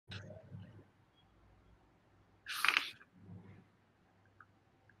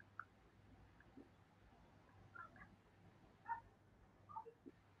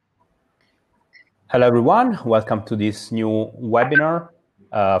Hello, everyone. Welcome to this new webinar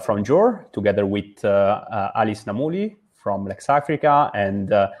from Jor, together with Alice Namuli from Lex Africa and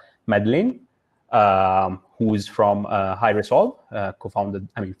Madeline, who is from iResolve,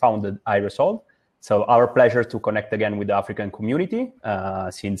 founded iResolve. So our pleasure to connect again with the African community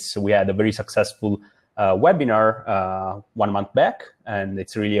since we had a very successful webinar 1 month back, and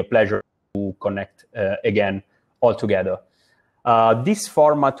it's really a pleasure to connect again all together. This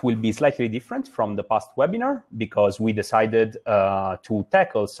format will be slightly different from the past webinar because we decided to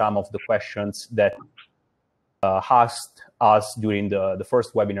tackle some of the questions that asked us during the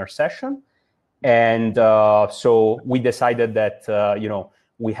first webinar session. And so we decided that,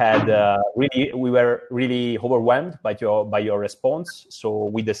 we were really overwhelmed by your response. So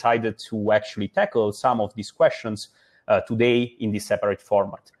we decided to actually tackle some of these questions today in this separate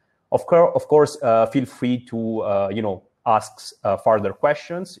format. Of course, feel free to, ask further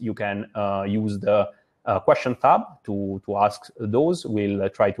questions. You can use the question tab to ask those. We'll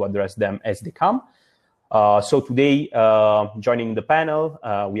try to address them as they come. So today, joining the panel,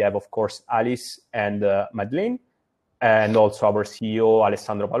 we have, of course, Alice and Madeline, and also our CEO,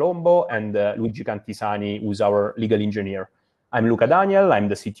 Alessandro Palombo, and Luigi Cantisani, who's our legal engineer. I'm Luca Daniel. I'm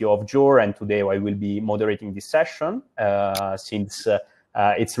the CTO of Jor, and today I will be moderating this session since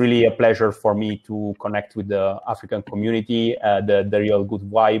it's really a pleasure for me to connect with the African community, the real good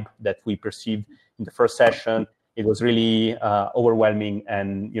vibe that we perceived in the first session. It was really overwhelming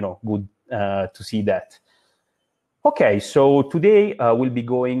and good to see that. Okay, so today we'll be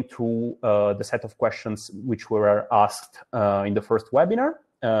going through the set of questions which were asked in the first webinar.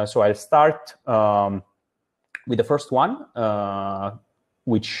 So I'll start with the first one,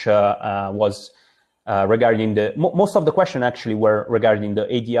 which was regarding most of the question actually were regarding the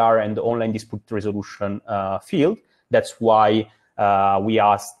ADR and the online dispute resolution field. That's why we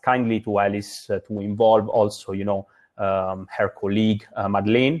asked kindly to Alice to involve also, her colleague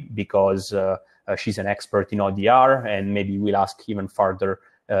Madeline, because she's an expert in ODR, and maybe we'll ask even further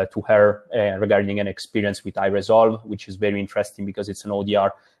to her regarding an experience with iResolve, which is very interesting because it's an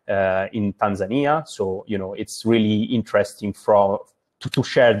ODR in Tanzania. So, it's really interesting to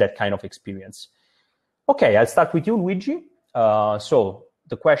share that kind of experience. Okay, I'll start with you, Luigi. So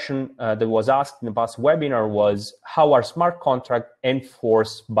the question that was asked in the past webinar was, how are smart contracts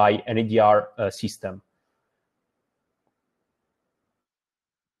enforced by an ADR system?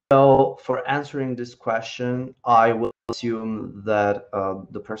 So for answering this question, I will assume that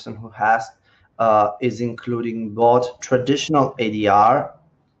the person who asked is including both traditional ADR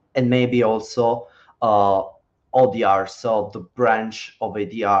and maybe also ODR, so the branch of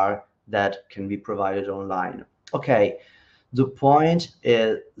ADR that can be provided online. Okay, the point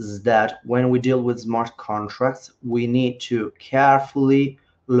is that when we deal with smart contracts, we need to carefully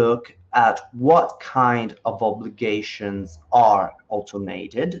look at what kind of obligations are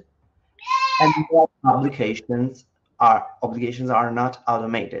automated and what obligations are not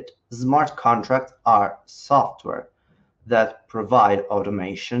automated. Smart contracts are software that provide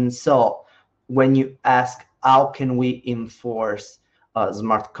automation. So when you ask how can we enforce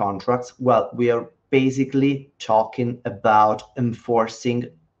smart contracts, well, we are basically talking about enforcing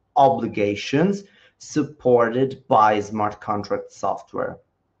obligations supported by smart contract software.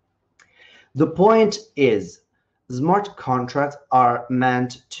 The point is, smart contracts are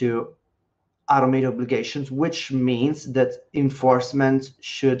meant to automate obligations, which means that enforcement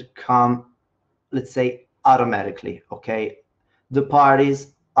should come, let's say, automatically, okay? The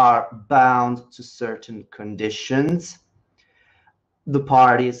parties are bound to certain conditions. The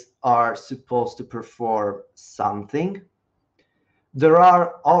parties are supposed to perform something. There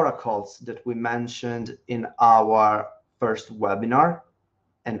are oracles that we mentioned in our first webinar,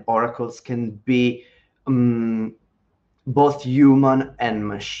 and oracles can be both human and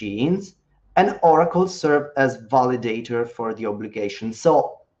machines, and oracles serve as validator for the obligation.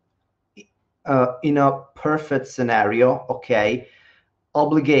 So in a perfect scenario, okay,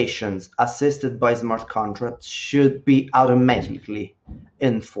 obligations assisted by smart contracts should be automatically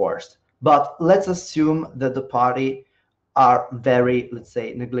enforced. But let's assume that the party are very, let's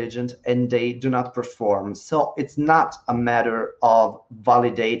say, negligent and they do not perform. So it's not a matter of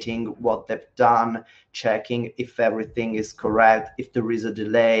validating what they've done, checking if everything is correct, if there is a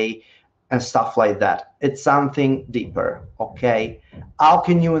delay and stuff like that. It's something deeper, okay? How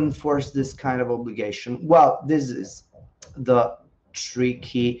can you enforce this kind of obligation? Well, this is the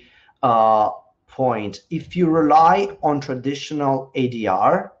tricky point. If you rely on traditional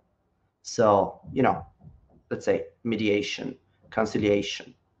ADR, so, let's say mediation,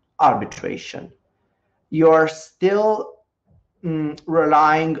 conciliation, arbitration, you're still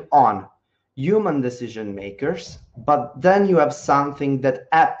relying on human decision makers, but then you have something that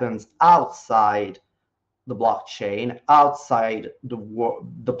happens outside the blockchain, outside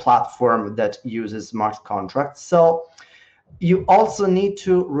the platform that uses smart contracts. So you also need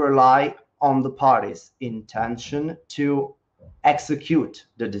to rely on the parties' intention to execute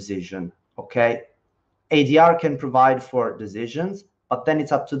the decision, okay? ADR can provide for decisions, but then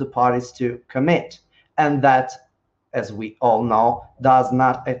it's up to the parties to commit. And that, as we all know, does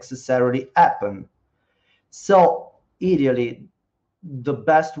not necessarily happen. So ideally, the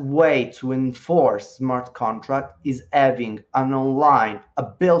best way to enforce smart contract is having a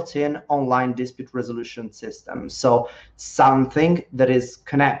built-in online dispute resolution system. So something that is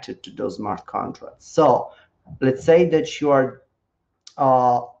connected to those smart contracts. So let's say that you are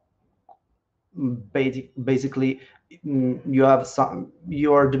basically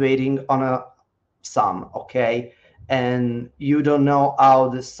you're debating on a sum, okay, and you don't know how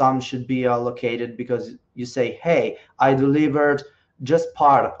the sum should be allocated because you say, hey, I delivered just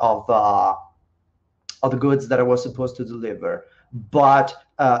part of the goods that I was supposed to deliver, but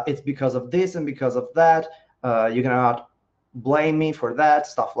it's because of this and because of that, you cannot blame me for that,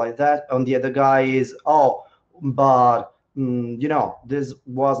 stuff like that. And the other guy is, oh, but you know, this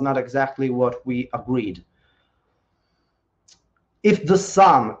was not exactly what we agreed. If the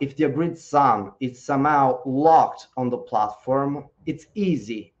agreed sum is somehow locked on the platform, it's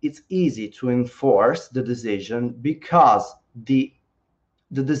easy to enforce the decision, because the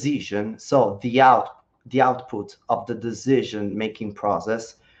decision, so the output of the decision-making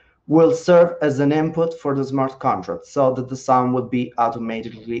process, will serve as an input for the smart contract, so that the sum would be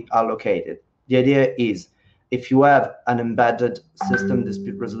automatically allocated. The idea is, if you have an embedded system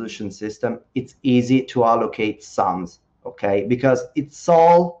dispute resolution system, it's easy to allocate sums, okay? Because it's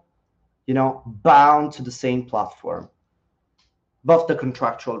all, you know, bound to the same platform, both the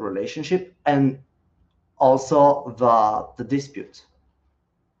contractual relationship and also the dispute.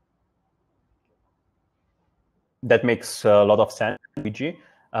 That makes a lot of sense, Luigi.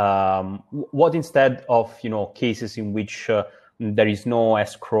 What instead of, you know, cases in which there is no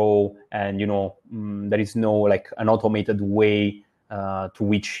escrow and, you know, there is no like an automated way to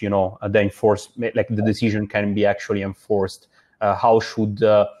which, you know, the decision can be actually enforced? How should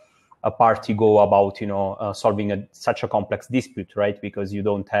a party go about, you know, solving such a complex dispute, right? Because you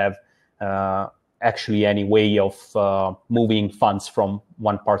don't have actually any way of moving funds from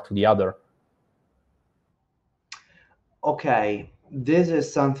one part to the other. Okay, this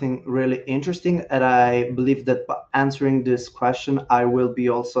is something really interesting, and I believe that by answering this question, I will be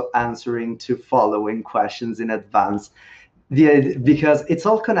also answering two following questions in advance. Because it's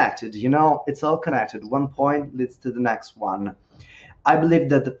all connected, you know, it's all connected. One point leads to the next one. I believe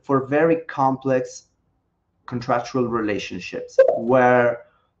that for very complex contractual relationships, where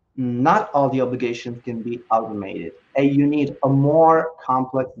not all the obligations can be automated, and you need a more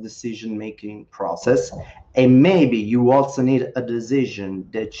complex decision-making process, and maybe you also need a decision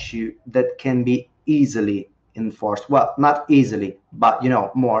that can be easily enforced. Well, not easily, but, you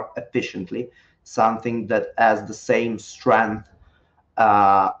know, more efficiently, something that has the same strength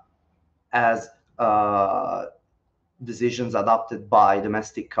as decisions adopted by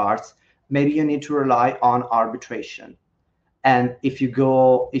domestic courts. Maybe you need to rely on arbitration. And if you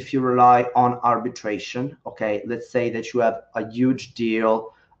rely on arbitration, okay, let's say that you have a huge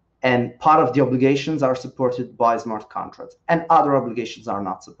deal and part of the obligations are supported by smart contracts and other obligations are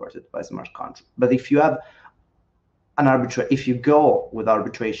not supported by smart contracts. But if you have if you go with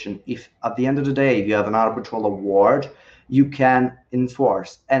arbitration, if at the end of the day you have an arbitral award, you can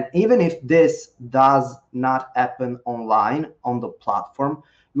enforce. And even if this does not happen online on the platform,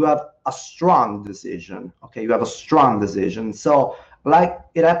 you have a strong decision, okay? You have a strong decision. So like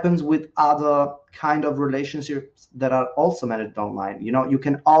it happens with other kind of relationships that are also managed online, you know, you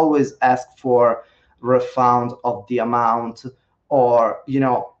can always ask for refund of the amount, or, you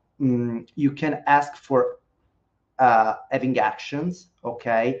know, you can ask for having actions,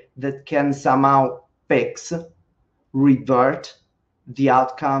 okay, that can somehow revert the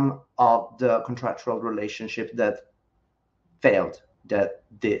outcome of the contractual relationship that failed, that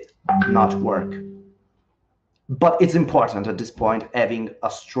did not work. But it's important at this point having a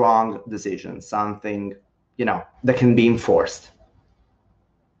strong decision, something, you know, that can be enforced.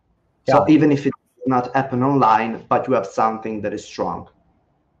 Yeah. So even if it does not happen online, but you have something that is strong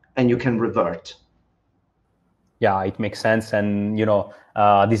and you can revert. Yeah, it makes sense. And, you know,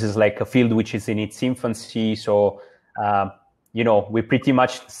 this is like a field which is in its infancy. So, you know, we pretty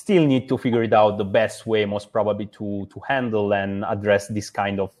much still need to figure it out the best way, most probably, to handle and address this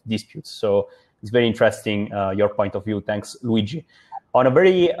kind of disputes. So it's very interesting, your point of view. Thanks, Luigi. On a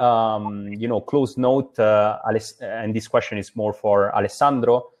very close note, and this question is more for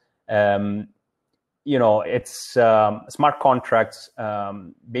Alessandro. It's smart contracts.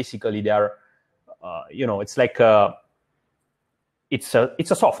 Basically, they are, it's like it's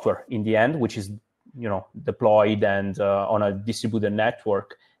a software in the end, which is deployed and on a distributed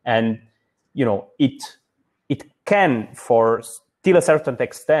network, and it can, for till a certain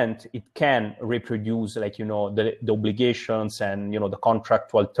extent, it can reproduce the obligations and the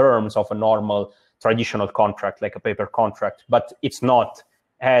contractual terms of a normal traditional contract, like a paper contract, but it's not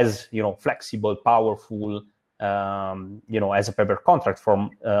as flexible, powerful as a paper contract from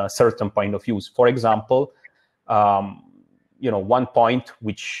a certain point of view. For example, one point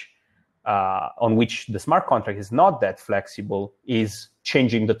on which the smart contract is not that flexible is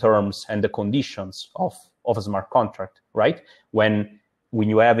changing the terms and the conditions of a smart contract, right? When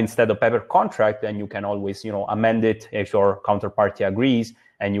you have instead a paper contract, then you can always amend it if your counterparty agrees,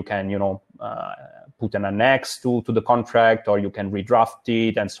 and you can put an annex to the contract, or you can redraft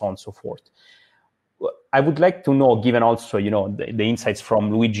it, and so on and so forth. I would like to know, given also the insights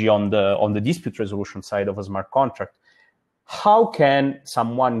from Luigi on the dispute resolution side of a smart contract, how can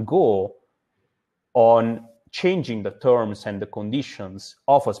someone go on changing the terms and the conditions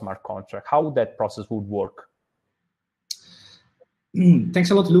of a smart contract? How that process would work?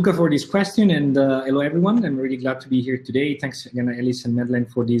 Thanks a lot, Luca, for this question, and hello everyone. I'm really glad to be here today. Thanks again, Alice and Madeline,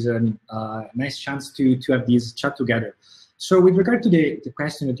 for this nice chance to have this chat together. So with regard to the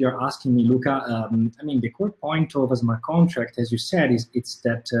question that you're asking me, Luca, the core point of a smart contract, as you said, is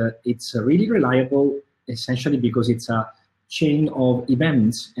that it's really reliable, essentially because it's a chain of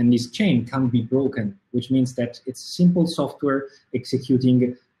events, and this chain can't be broken, which means that it's simple software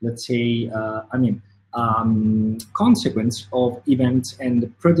executing, let's say, consequence of events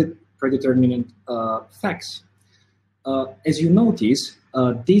and predetermined facts. As you notice,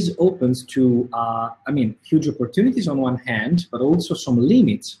 this opens to, huge opportunities on one hand, but also some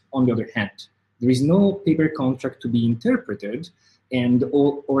limits on the other hand. There is no paper contract to be interpreted, and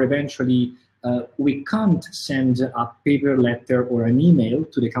or eventually we can't send a paper letter or an email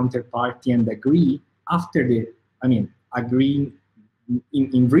to the counterparty and agree after agreeing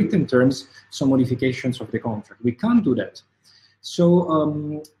in written terms some modifications of the contract. We can't do that.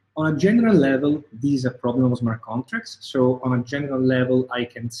 So on a general level, this is a problem of smart contracts. So on a general level, I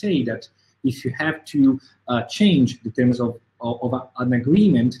can say that if you have to change the terms of an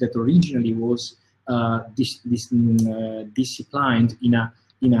agreement that originally was disciplined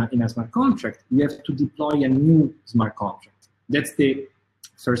in a smart contract, you have to deploy a new smart contract. That's the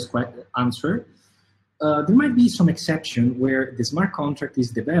first answer. There might be some exception where the smart contract is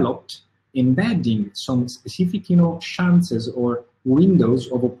developed embedding some specific chances or windows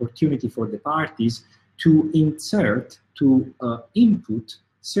of opportunity for the parties to insert, to input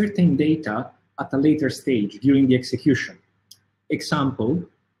certain data at a later stage during the execution. Example,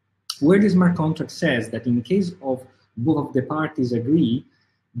 where the smart contract says that in case of both of the parties agree,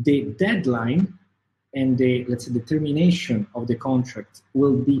 the deadline and the, let's say, the termination of the contract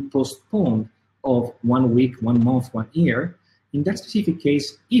will be postponed of 1 week, 1 month, 1 year. In that specific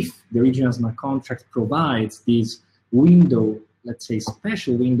case, if the original smart contract provides this window, let's say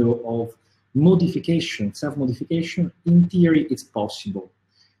special window of modification, self-modification, in theory it's possible.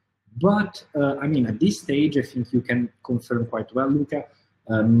 But at this stage, I think you can confirm quite well, Luca,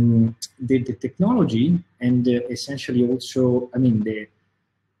 the technology and essentially also, the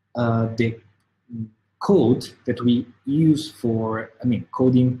code that we use for,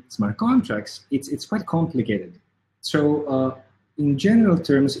 coding smart contracts, it's quite complicated. So in general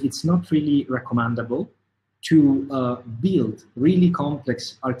terms, it's not really recommendable to build really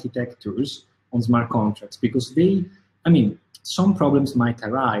complex architectures on smart contracts because they, some problems might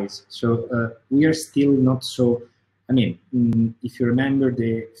arise. So we are still not so, if you remember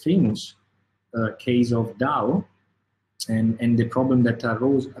the famous case of DAO and the problem that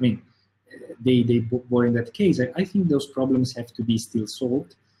arose, they were in that case, I think those problems have to be still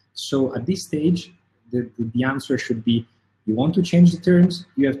solved. So at this stage, the answer should be, you want to change the terms,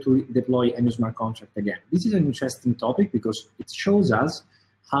 you have to deploy a new smart contract again. This is an interesting topic because it shows us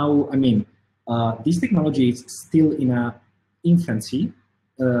how, this technology is still in a infancy,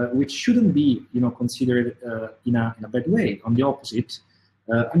 which shouldn't be, considered in a bad way. On the opposite,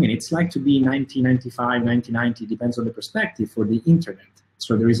 it's like to be 1995, 1990, depends on the perspective for the internet.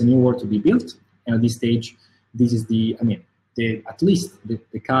 So there is a new world to be built, and at this stage, this is the, at least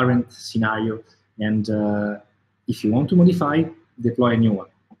the current scenario. And if you want to modify, deploy a new one.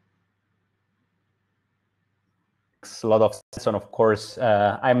 makes a lot of sense. And of course,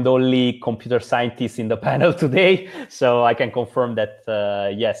 I'm the only computer scientist in the panel today, so I can confirm that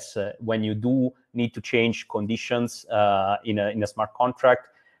yes, when you do need to change conditions in a smart contract,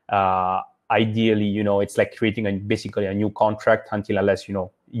 ideally, it's like creating basically a new contract unless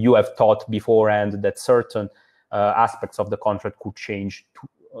you have thought beforehand that certain aspects of the contract could change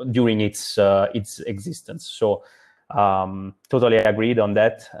during its existence. So totally agreed on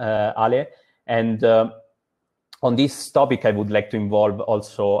that, Ale. And on this topic, I would like to involve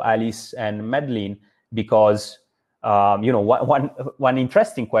also Alice and Madeline, because one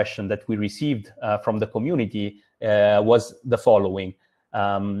interesting question that we received from the community was the following: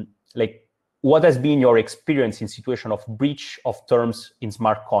 like, what has been your experience in situation of breach of terms in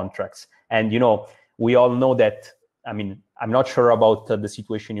smart contracts? And we all know that. I mean, I'm not sure about the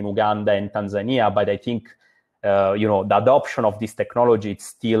situation in Uganda and Tanzania, but I think the adoption of this technology is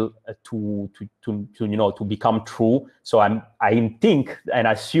still to become true. So I think and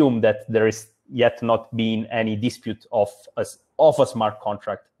assume that there is yet not been any dispute of a smart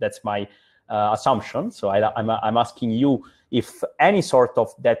contract. That's my assumption. So I'm asking you if any sort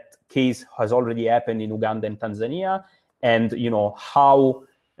of that case has already happened in Uganda and Tanzania, and how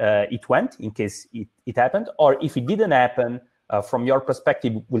it went in case it happened, or if it didn't happen. From your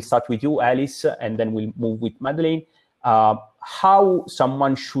perspective, we'll start with you, Alice, and then we'll move with Madeline. How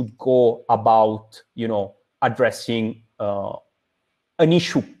someone should go about, addressing an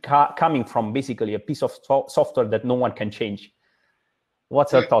issue coming from basically a piece of software that no one can change.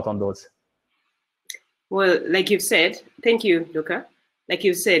 What's your thought on those? Well, like you've said, thank you, Luca. Like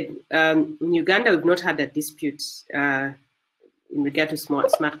you've said, in Uganda, we've not had a dispute in regard to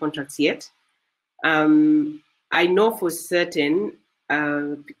smart contracts yet. I know for certain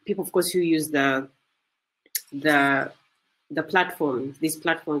people, of course, who use the platforms, these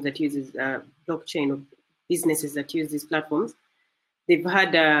platforms that uses blockchain, or businesses that use these platforms, they've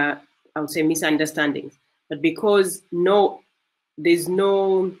had, I would say, misunderstandings. But because there's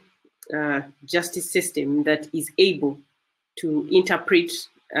no justice system that is able to interpret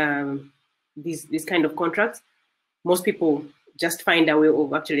these kind of contracts, most people just find a way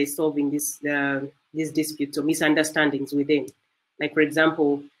of actually solving these disputes or misunderstandings within. Like, for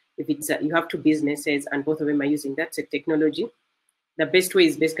example, if it's you have two businesses and both of them are using that technology, the best way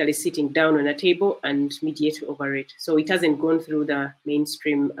is basically sitting down on a table and mediate over it. So it hasn't gone through the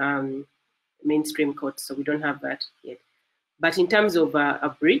mainstream courts, so we don't have that yet. But in terms of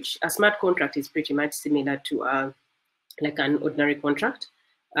a breach, a smart contract is pretty much similar to like an ordinary contract.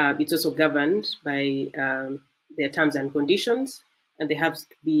 It's also governed by their terms and conditions, and they have to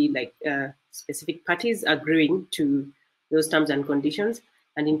be like specific parties agreeing to those terms and conditions.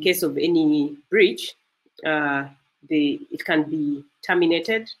 And in case of any breach, it can be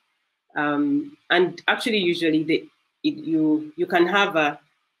terminated. And actually, usually, you can have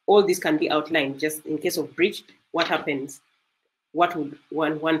all this can be outlined. Just in case of breach, what happens? What would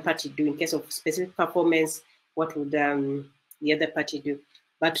one party do in case of specific performance? What would the other party do?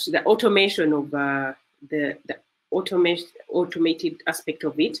 But the automation of the automated aspect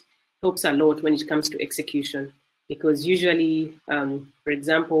of it helps a lot when it comes to execution, because usually, for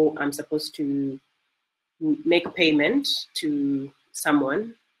example, I'm supposed to make a payment to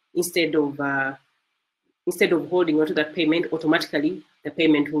someone. Instead of holding onto that payment, automatically the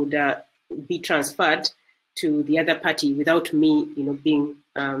payment would be transferred to the other party without me, being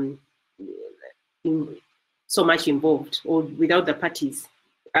so much involved, or without the parties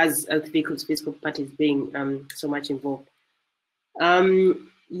as physical parties being so much involved.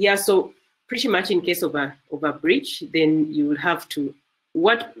 Yeah, so pretty much in case of a breach, then you will have to,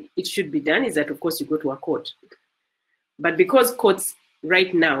 what it should be done is that, of course, you go to a court. But because courts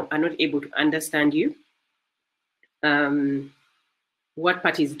right now are not able to understand you, what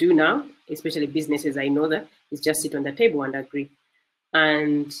parties do now, especially businesses, I know that, is just sit on the table and agree.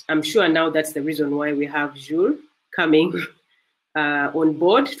 And I'm sure now that's the reason why we have Jules coming on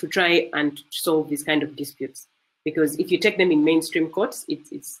board to try and solve these kind of disputes. Because if you take them in mainstream courts,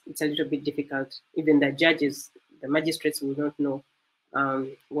 it's a little bit difficult. Even the judges, the magistrates will not know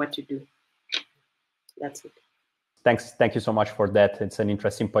what to do. That's it. Thank you so much for that. It's an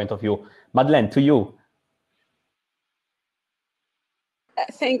interesting point of view. Madeleine, to you.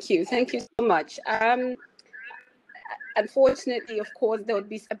 Thank you so much. Unfortunately, of course, there would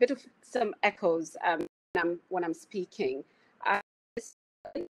be a bit of some echoes when I'm speaking.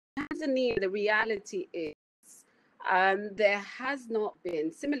 In Tanzania, the reality is there has not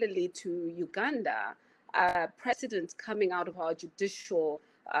been, similarly to Uganda, precedents coming out of our judicial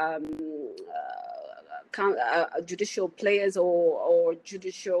judicial players or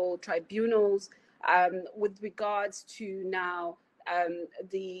judicial tribunals with regards to now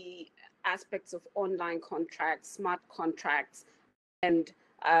the aspects of online contracts, smart contracts, and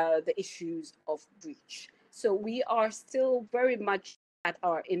the issues of breach. So we are still very much at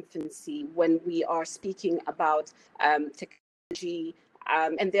our infancy when we are speaking about technology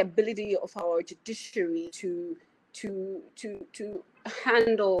and the ability of our judiciary to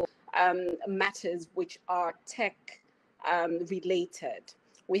handle matters which are tech related.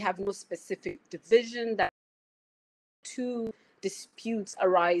 We have no specific division that two disputes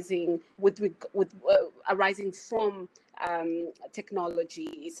arising arising from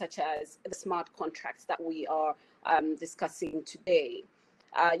technology, such as the smart contracts that we are discussing today,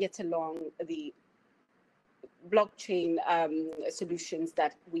 yet along the blockchain solutions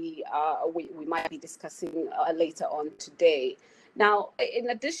that we might be discussing later on today. Now, in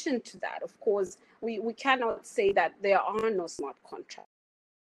addition to that, of course, we cannot say that there are no smart contracts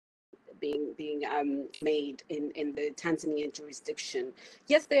being made in the Tanzania jurisdiction.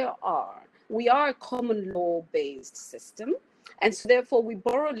 Yes, there are. We are a common law-based system, and so therefore we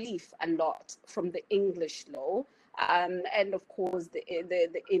borrow leaf a lot from the English law, and of course the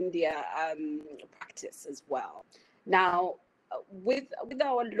India practice as well. Now, with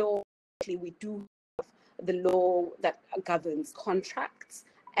our law, we do have the law that governs contracts,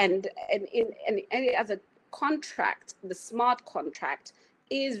 and in any other contract, the smart contract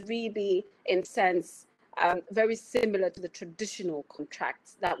is really, in sense, very similar to the traditional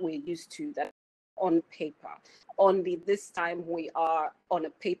contracts that we're used to, that on paper. Only this time we are on a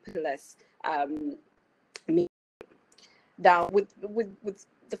paperless medium. Now, with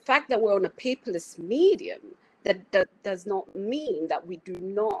the fact that we're on a paperless medium, that does not mean that we do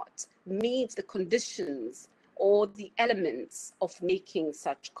not meet the conditions or the elements of making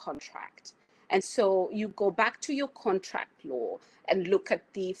such contract. And so you go back to your contract law and look at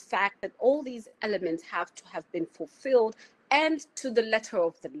the fact that all these elements have to have been fulfilled, and to the letter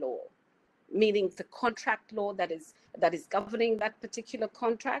of the law, meaning the contract law that is governing that particular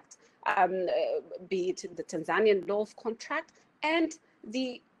contract, be it the Tanzanian law of contract, and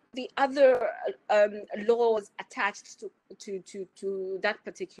the other laws attached to that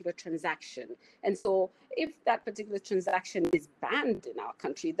particular transaction. And so if that particular transaction is banned in our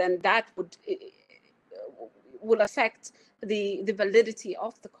country, then that will affect the validity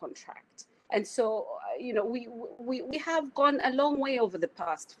of the contract. And so, you know, we have gone a long way over the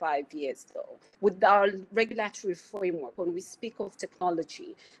past 5 years, though, with our regulatory framework. When we speak of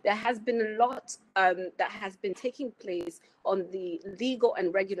technology, there has been a lot that has been taking place on the legal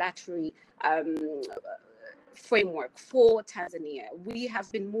and regulatory framework for Tanzania. We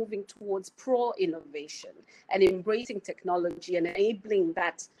have been moving towards pro-innovation and embracing technology and enabling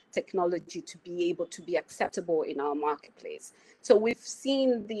that technology to be able to be acceptable in our marketplace. So we've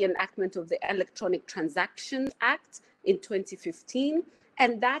seen the enactment of the Electronic Transactions Act in 2015,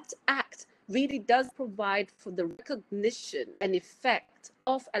 and that act really does provide for the recognition and effect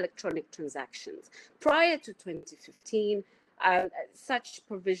of electronic transactions. Prior to 2015, such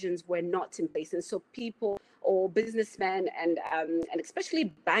provisions were not in place, and so people or businessmen and especially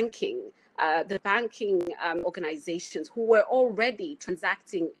banking, the banking organizations who were already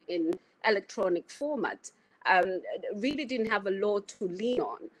transacting in electronic format really didn't have a law to lean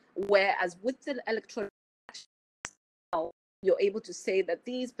on. Whereas with the electronic transactions, you're able to say that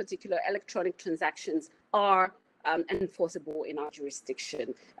these particular electronic transactions are enforceable in our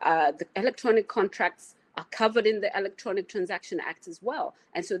jurisdiction. The electronic contracts are covered in the Electronic Transaction Act as well.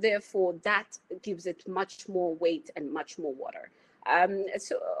 And so therefore that gives it much more weight and much more water.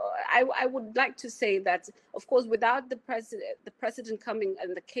 So I would like to say that, of course, without the president coming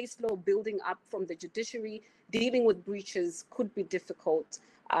and the case law building up from the judiciary, dealing with breaches could be difficult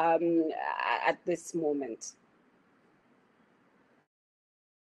at this moment.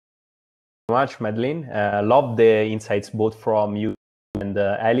 Much, Madeline. Love the insights both from you and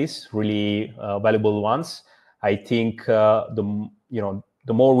Alice. Really valuable ones. I think the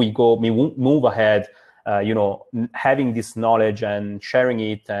more we move ahead, having this knowledge and sharing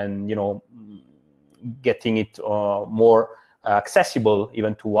it, and getting it more accessible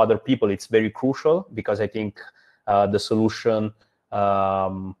even to other people, it's very crucial, because I think the solution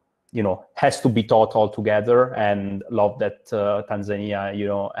has to be taught all together. And love that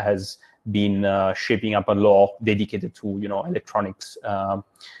Tanzania has been shaping up a law dedicated to electronics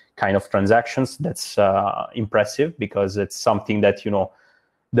kind of transactions. That's impressive, because it's something that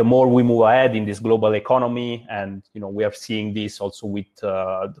the more we move ahead in this global economy, and we are seeing this also with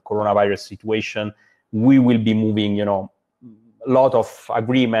the coronavirus situation, we will be moving a lot of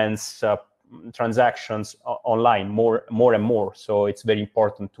agreements, transactions online more and more. So it's very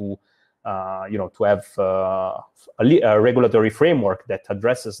important to to have a regulatory framework that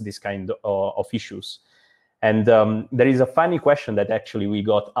addresses this kind of issues. And there is a funny question that actually we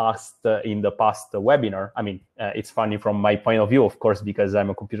got asked in the past webinar. I mean, it's funny from my point of view, of course, because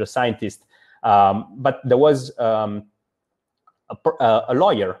I'm a computer scientist. But there was a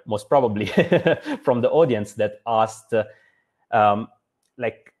lawyer, most probably, from the audience that asked,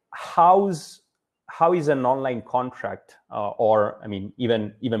 like, how is an online contract, or I mean,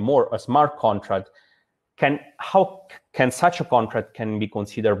 even more, a smart contract, how can such a contract can be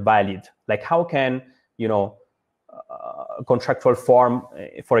considered valid? Like, how can contractual form,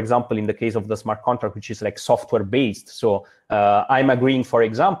 for example, in the case of the smart contract, which is like software based. So I'm agreeing, for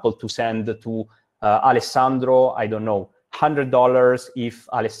example, to send to Alessandro, I don't know, $100 if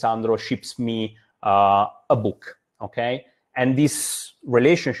Alessandro ships me a book. Okay, and this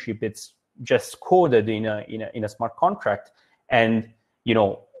relationship, it's just coded in a smart contract, and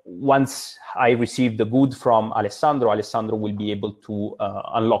once I receive the good from Alessandro will be able to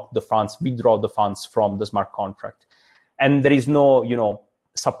unlock the funds, withdraw the funds from the smart contract. And there is no,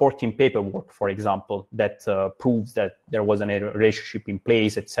 supporting paperwork, for example, that proves that there was a relationship in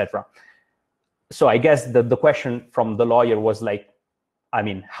place, etc. So I guess the question from the lawyer was like, I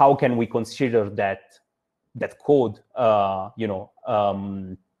mean, how can we consider that code,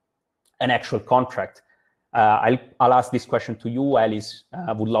 an actual contract? I'll ask this question to you, Alice.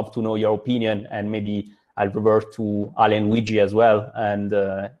 I would love to know your opinion, and maybe I'll revert to Ale and Luigi as well. And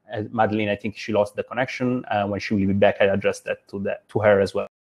Madeline, I think she lost the connection. When she will be back, I'll address that to her as well.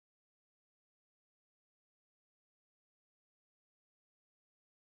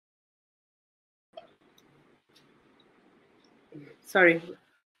 Sorry.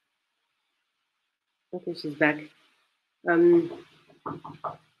 Okay, she's back.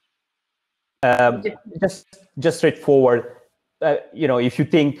 Just straightforward. If you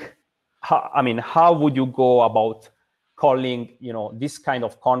think, how would you go about calling, this kind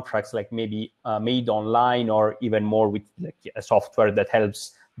of contracts, like maybe made online, or even more with like a software that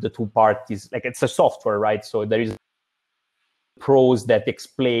helps the two parties? Like, it's a software, right? So there is pros that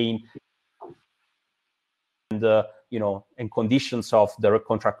explain the and conditions of the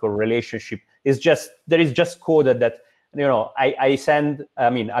contractual relationship. There is just coded that Alessandro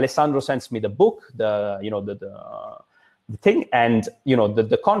sends me the book, the thing, and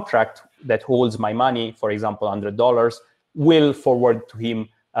the contract that holds my money, for example, $100, will forward to him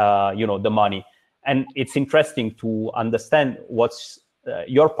the money. And it's interesting to understand what's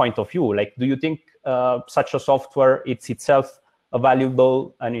your point of view. Like, do you think such a software it's itself a valid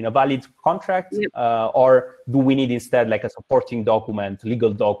contract, or do we need instead like a supporting document,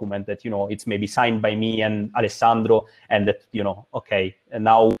 legal document that it's maybe signed by me and Alessandro, and that okay, and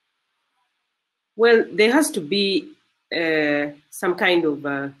now? Well, there has to be some kind of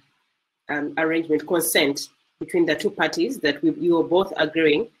arrangement, consent between the two parties that you are both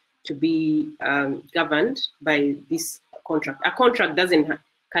agreeing to be governed by this contract. A contract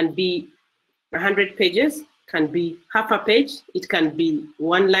can be 100 pages, can be half a page, it can be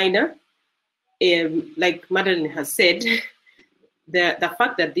one-liner. Like Madeline has said, the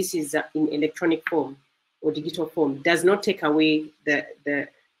fact that this is in electronic form or digital form does not take away the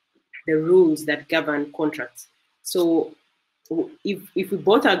rules that govern contracts. So if we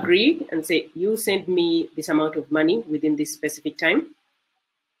both agree and say, you send me this amount of money within this specific time,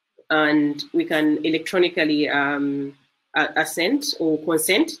 and we can electronically assent or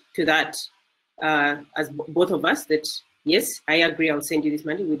consent to that, as both of us, that yes, I agree, I'll send you this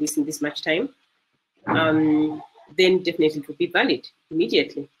money with this in this much time, then definitely it will be valid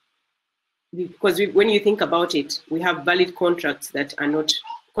immediately. Because when you think about it, we have valid contracts that are not,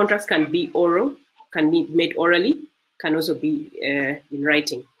 contracts can be oral, can be made orally, can also be in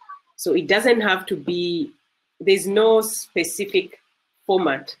writing. So it doesn't have to be, there's no specific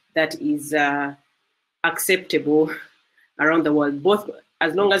format that is acceptable around the world.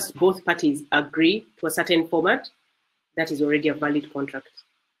 As long as both parties agree to a certain format, that is already a valid contract.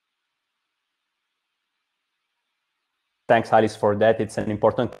 Thanks, Alice, for that. It's an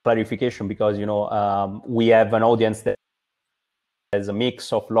important clarification because, we have an audience that has a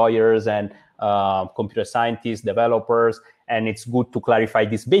mix of lawyers and computer scientists, developers, and it's good to clarify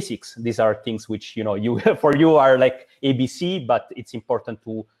these basics. These are things which, for you are like ABC, but it's important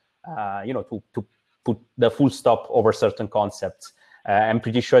to, to put the full stop over certain concepts. I'm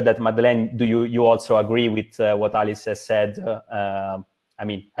pretty sure that, Madeleine, do you also agree with what Alice has said?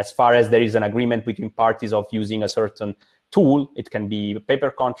 As far as there is an agreement between parties of using a certain tool, it can be a paper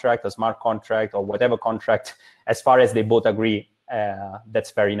contract, a smart contract, or whatever contract, as far as they both agree,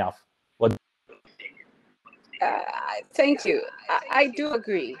 that's fair enough. Thank you. I do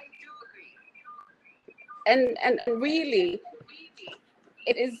agree. And really,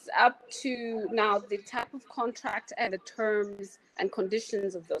 it is up to now the type of contract and the terms and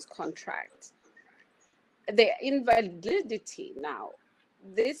conditions of those contracts. The invalidity now,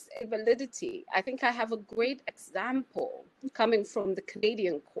 this invalidity, I think I have a great example coming from the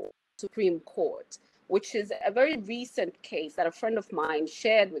Canadian Supreme Court, which is a very recent case that a friend of mine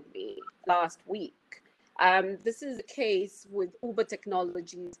shared with me last week. This is a case with Uber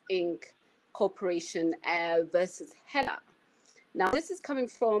Technologies Inc. Corporation versus Hella. Now, this is coming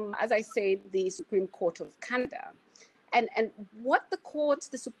from, as I said, the Supreme Court of Canada. And what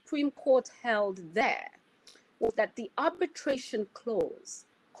the Supreme Court held there was that the arbitration clause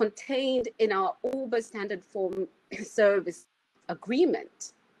contained in our Uber standard form service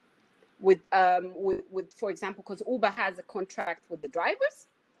agreement with, for example, because Uber has a contract with the drivers,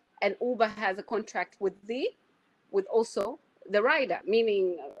 and Uber has a contract with also the rider,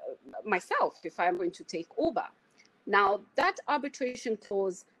 meaning myself, if I'm going to take Uber. Now, that arbitration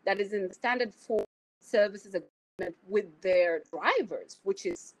clause that is in the standard form services agreement with their drivers, which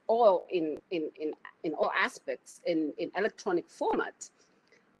is all in all aspects in electronic format,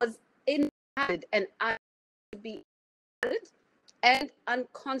 was invalid and to be invalid and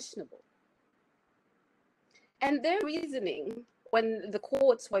unconscionable. And their reasoning when the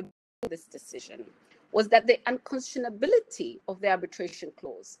courts were doing this decision was that the unconscionability of the arbitration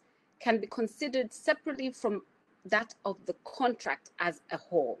clause can be considered separately from that of the contract as a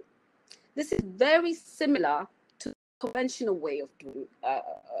whole. This is very similar to the conventional way of doing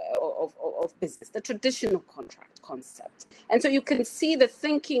of business, the traditional contract concept. And so you can see the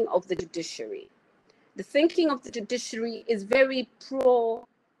thinking of the judiciary. The thinking of the judiciary is very pro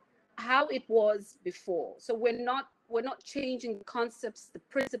how it was before. So we're not changing the concepts, the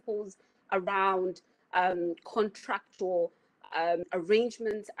principles around contractual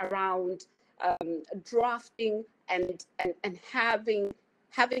arrangements, around drafting and having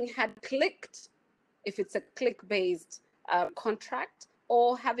had clicked, if it's a click-based contract,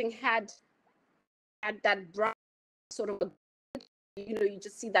 or having had that brown sort of, you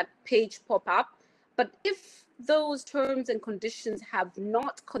just see that page pop up. But if those terms and conditions have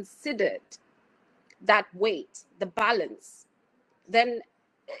not considered that weight, the balance, then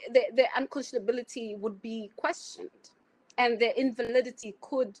the unconscionability would be questioned, and the invalidity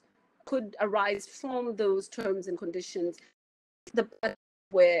could arise from those terms and conditions the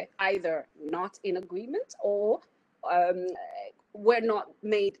were either not in agreement or were not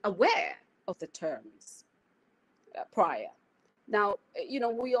made aware of the terms prior. Now,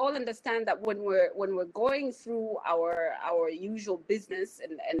 we all understand that when we're going through our usual business,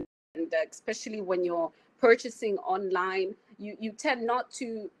 and especially when you're purchasing online, you tend not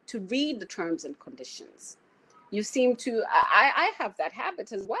to read the terms and conditions. You seem to, I have that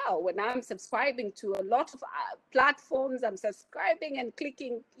habit as well. When I'm subscribing to a lot of platforms, I'm subscribing and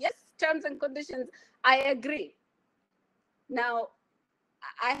clicking, yes, terms and conditions, I agree. Now,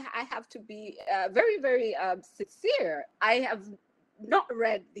 I have to be very, very sincere. I have not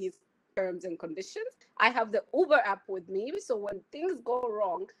read these terms and conditions. I have the Uber app with me, so when things go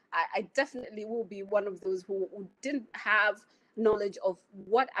wrong, I definitely will be one of those who didn't have knowledge of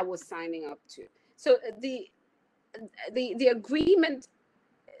what I was signing up to. So the agreement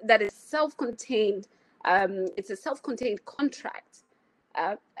that is self-contained, it's a self-contained contract.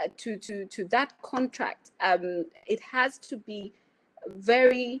 To that contract, it has to be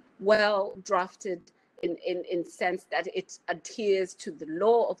very well drafted in sense that it adheres to the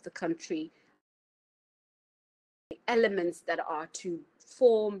law of the country, the elements that are to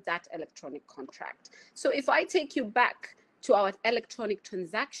form that electronic contract. So if I take you back to our Electronic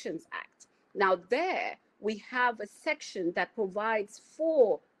Transactions Act, now there we have a section that provides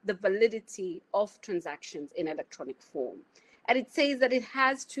for the validity of transactions in electronic form. And it says that it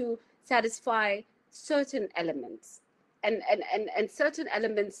has to satisfy certain elements. And certain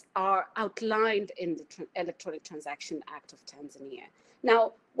elements are outlined in the Electronic Transaction Act of Tanzania.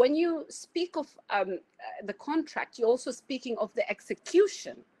 Now, when you speak of the contract, you're also speaking of the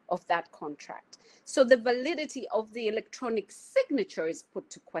execution of that contract. So the validity of the electronic signature is put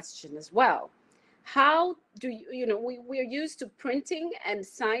to question as well. How do we're used to printing and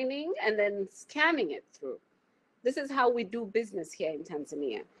signing and then scanning it through. This is how we do business here in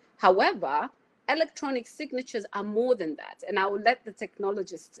Tanzania. However, electronic signatures are more than that. And I will let the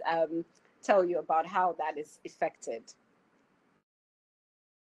technologists tell you about how that is effected.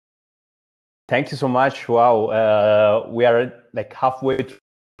 Thank you so much. Wow. We are like halfway through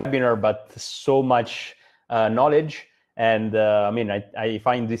the webinar, but so much knowledge. And I mean, I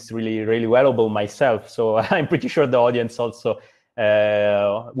find this really, really valuable myself. So I'm pretty sure the audience also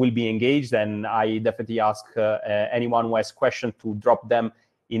will be engaged, and I definitely ask anyone who has questions to drop them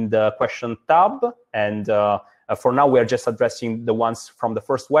in the question tab. And for now, we are just addressing the ones from the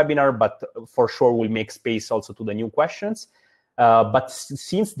first webinar, but for sure we'll make space also to the new questions. But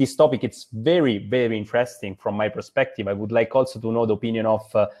since this topic is very, very interesting from my perspective, I would like also to know the opinion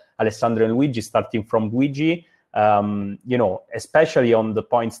of Alessandro and Luigi, starting from Luigi, you know, especially on the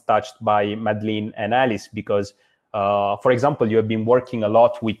points touched by Madeline and Alice, because, for example, you have been working a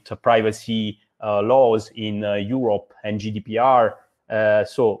lot with privacy laws in Europe and GDPR.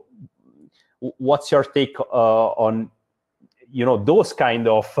 So what's your take on, you know, those kind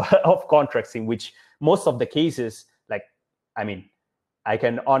of, of contracts in which most of the cases, like, I mean, I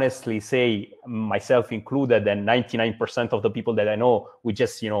can honestly say, myself included, and 99% of the people that I know, we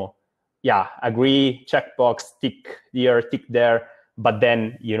just, you know, yeah, agree, checkbox, tick here, tick there, but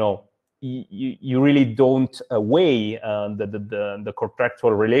then, you know, you really don't weigh the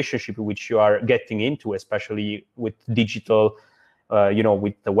contractual relationship which you are getting into, especially with digital, you know,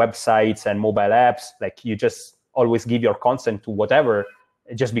 with the websites and mobile apps. Like, you just always give your consent to whatever,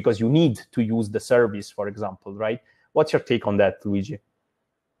 just because you need to use the service, for example, right? What's your take on that, Luigi?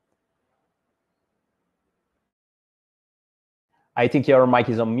 I think your mic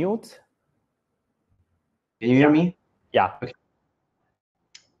is on mute. Can you hear me? Yeah. Okay.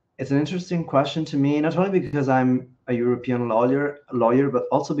 It's an interesting question to me, not only because I'm a European lawyer, but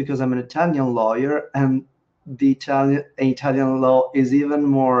also because I'm an Italian lawyer, and the Italian law is even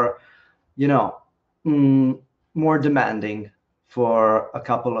more, you know, more demanding for a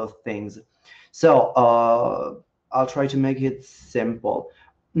couple of things. So I'll try to make it simple.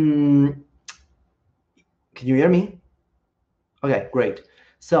 Can you hear me? Okay, great.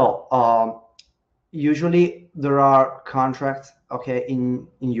 So usually there are contracts, okay, in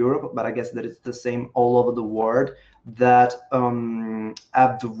Europe, but I guess that it's the same all over the world, that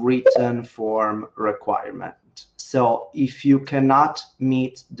have the written form requirement. So if you cannot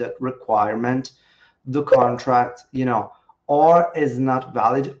meet the requirement, the contract, you know, or is not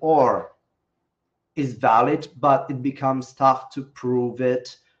valid or is valid, but it becomes tough to prove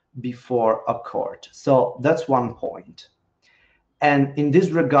it before a court. So that's one point. And in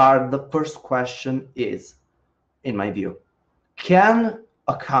this regard, the first question is, in my view, can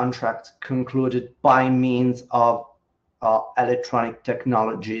a contract concluded by means of electronic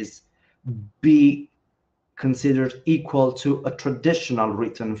technologies be considered equal to a traditional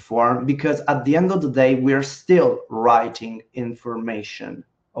written form? Because at the end of the day, we're still writing information,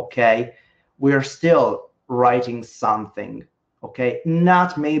 okay? We're still writing something, okay?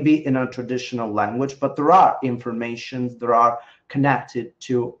 Not maybe in a traditional language, but there are informations that are connected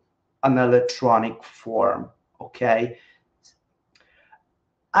to an electronic form, okay?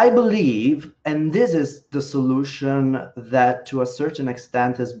 I believe, and this is the solution that to a certain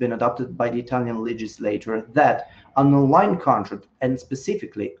extent has been adopted by the Italian legislature, that an online contract, and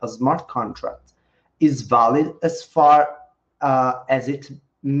specifically a smart contract, is valid as far as it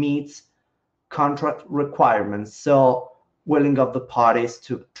meets contract requirements. So willing of the parties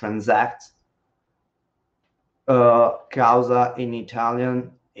to transact, causa in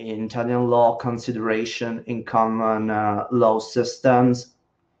Italian law, consideration in common law systems,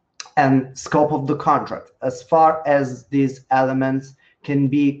 and scope of the contract. As far as these elements can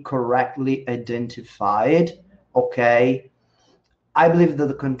be correctly identified, okay, I believe that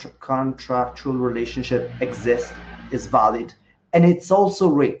the contractual relationship exists, is valid, and it's also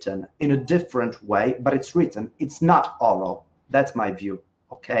written in a different way, but it's written. It's not oral. That's my view,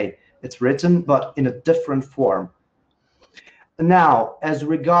 okay? It's written, but in a different form. Now, as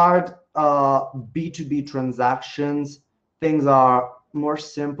regard B2B transactions, things are more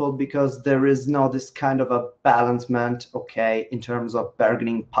simple because there is no this kind of a balancement, okay, in terms of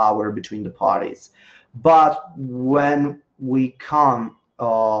bargaining power between the parties. But when we come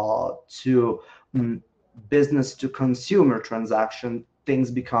to business to consumer transaction, things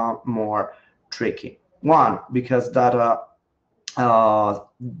become more tricky. One, because data,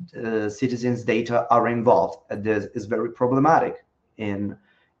 citizens' data are involved, and this is very problematic in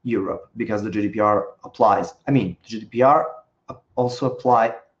Europe because the GDPR applies. I mean, the GDPR also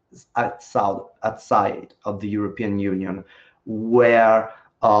apply outside of the European Union, where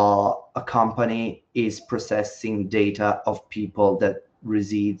a company is processing data of people that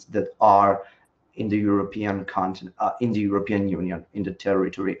resides, that are in the European continent, in the European Union, in the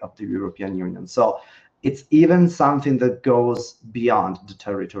territory of the European Union. So it's even something that goes beyond the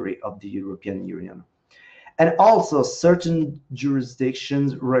territory of the European Union. And also, certain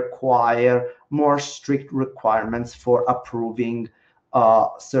jurisdictions require more strict requirements for approving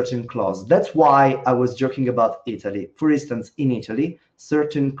certain clause. That's why I was joking about Italy. For instance, in Italy,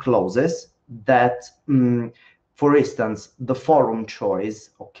 certain clauses that, for instance, the forum choice,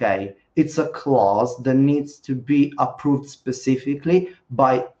 okay, it's a clause that needs to be approved specifically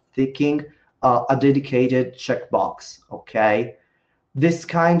by ticking a dedicated checkbox, okay? This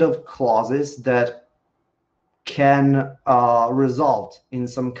kind of clauses that can result in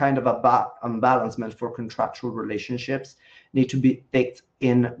some kind of a unbalancement for contractual relationships need to be ticked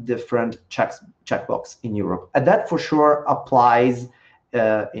in different checkbox in Europe. And that for sure applies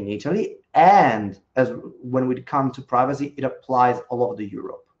in Italy, and as when we come to privacy, it applies all over the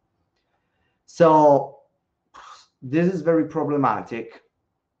Europe. So this is very problematic.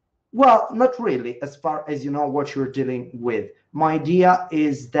 Well, not really, as far as you know what you're dealing with. My idea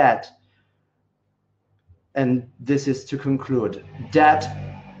is that, and this is to conclude, that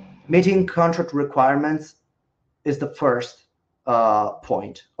meeting contract requirements is the first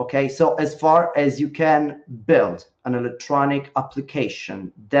point, okay? So as far as you can build an electronic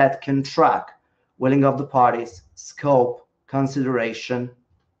application that can track willing of the parties, scope, consideration,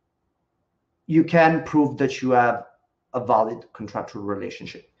 you can prove that you have a valid contractual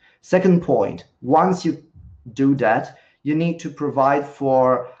relationship. Second point, once you do that, you need to provide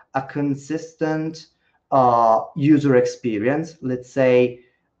for a consistent user experience, let's say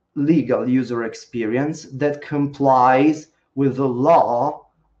legal user experience that complies with the law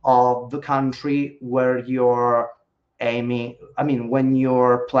of the country where you're aiming, I mean, when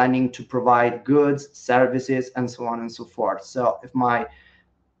you're planning to provide goods, services, and so on and so forth. So if my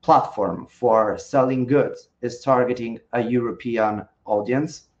platform for selling goods is targeting a European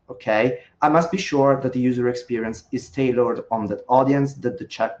audience, okay, I must be sure that the user experience is tailored on that audience, that the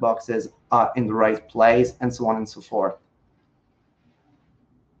checkboxes are in the right place, and so on and so forth.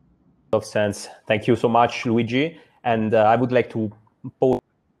 Of sense. Thank you so much, Luigi. And I would like to pose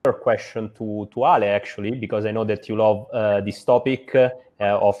a question to Ale, actually, because I know that you love this topic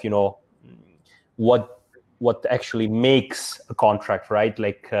of, you know, what actually makes a contract, right?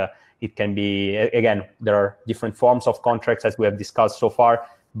 Like it can be, again, there are different forms of contracts as we have discussed so far,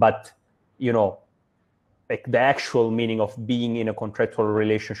 but, you know, like the actual meaning of being in a contractual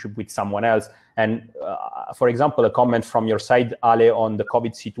relationship with someone else. And for example, a comment from your side, Ale, on the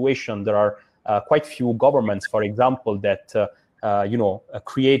COVID situation, there are quite few governments, for example, that you know,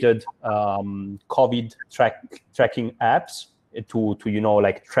 created COVID tracking apps to you know,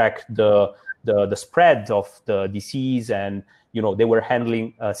 like track the spread of the disease, and you know, they were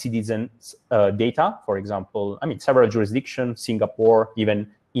handling citizens' data. For example, I mean, several jurisdictions, Singapore,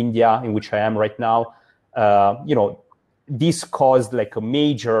 even India, in which I am right now. You know, this caused like a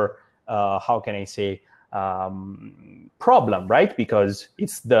major, how can I say, problem, right? Because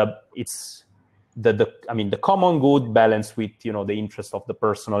it's the I mean, the common good balanced with, you know, the interest of the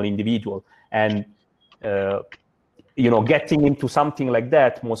personal individual. And you know, getting into something like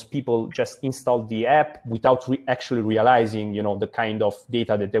that, most people just installed the app without actually realizing, you know, the kind of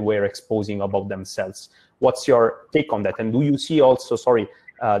data that they were exposing about themselves. What's your take on that? And do you see also, do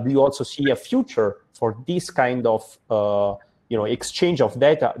you also see a future for this kind of, you know, exchange of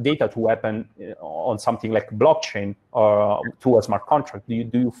data to happen on something like blockchain or to a smart contract? Do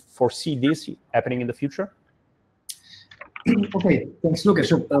you foresee this happening in the future? Okay, thanks, Luca.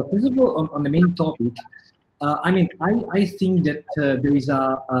 So first of all, on the main topic, I mean, I think that there is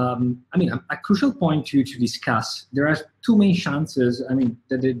a crucial point to discuss. There are two main chances, I mean,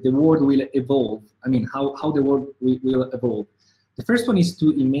 that the world will evolve. I mean, how the world will evolve. The first one is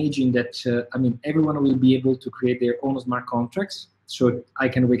to imagine that, I mean, everyone will be able to create their own smart contracts. So I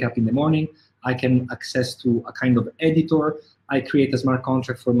can wake up in the morning, I can access to a kind of editor, I create a smart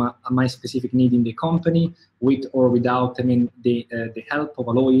contract for my specific need in the company, with or without, I mean, the help of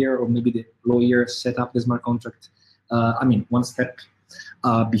a lawyer, or maybe the lawyer set up the smart contract, I mean, one step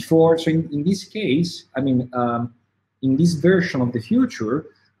before. So in this case, I mean, in this version of the future,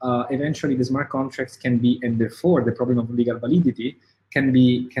 eventually the smart contracts can be, and therefore the problem of legal validity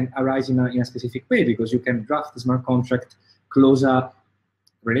can arise in a specific way, because you can draft the smart contract, close a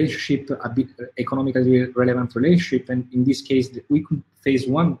relationship, a bit economically relevant relationship, and in this case we could face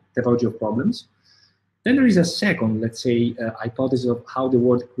one typology of problems. Then there is a second, let's say, hypothesis of how the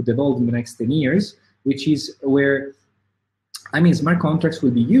world could evolve in the next 10 years, which is where, I mean, smart contracts will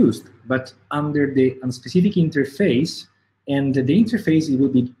be used, but under a specific interface, and the interface, it will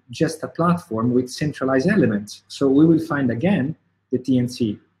be just a platform with centralized elements. So we will find again the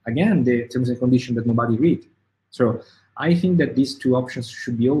TNC, again the terms and conditions that nobody read. So I think that these two options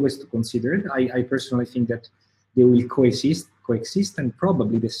should be always considered. I personally think that they will coexist, and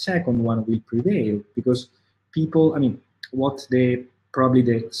probably the second one will prevail, because people, I mean, what the probably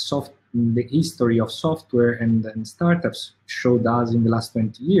the history of software and startups showed us in the last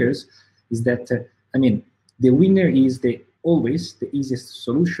 20 years is that, I mean, the winner is always the easiest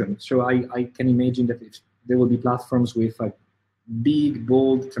solution. So I can imagine that if there will be platforms with a big,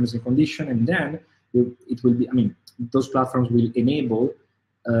 bold terms and condition, and then it will be, I mean, those platforms will enable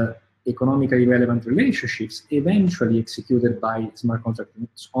economically relevant relationships eventually executed by smart contract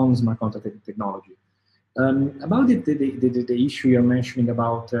technology. About the issue you're mentioning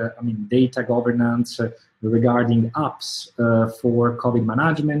about, I mean, data governance regarding apps for COVID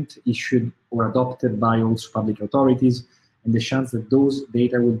management issued or adopted by also public authorities, and the chance that those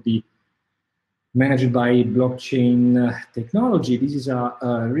data will be managed by blockchain technology, this is a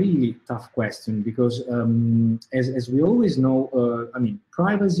really tough question because, as we always know, I mean,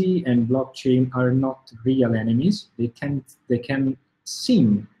 privacy and blockchain are not real enemies. They can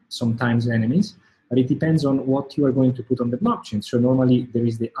seem sometimes enemies, but it depends on what you are going to put on the blockchain. So normally there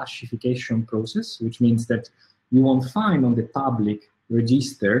is the hashification process, which means that you won't find on the public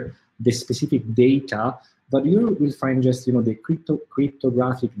register the specific data, but you will find just, you know, the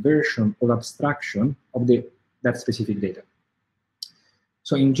cryptographic version or abstraction of that specific data.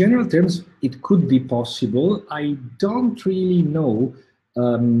 So in general terms, it could be possible. I don't really know,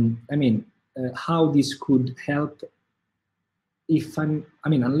 I mean, how this could help. I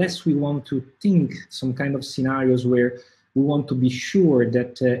mean, unless we want to think some kind of scenarios where we want to be sure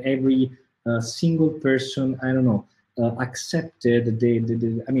that every single person, I don't know, accepted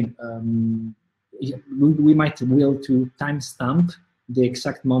I mean, we might will to timestamp the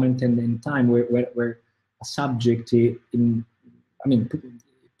exact moment and time where a subject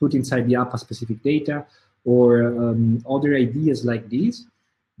put inside the app a specific data or other ideas like this.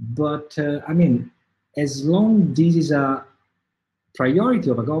 But I mean, as long this is a priority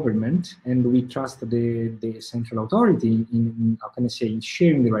of a government and we trust the central authority in how can I say, in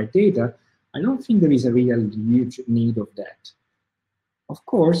sharing the right data, I don't think there is a real huge need of that. Of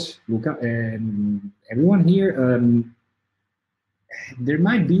course, Luca and everyone here, there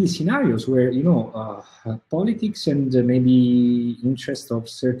might be scenarios where, you know, politics and maybe interest of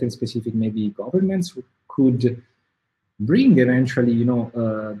certain specific maybe governments could bring eventually, you know,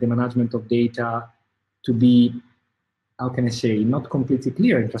 the management of data to be, how can I say, not completely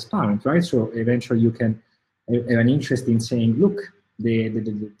clear and transparent, right? So eventually you can have an interest in saying, look, the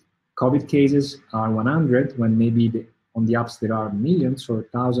COVID cases are 100 when maybe on the apps there are millions or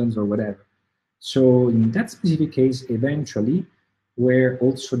thousands or whatever. So in that specific case, eventually, where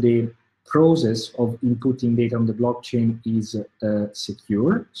also the process of inputting data on the blockchain is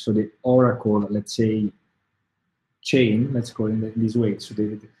secure, so the Oracle, let's say, chain, let's call it this way, so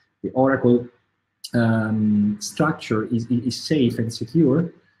the Oracle structure is safe and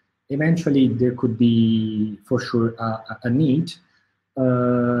secure, eventually there could be, for sure, a need.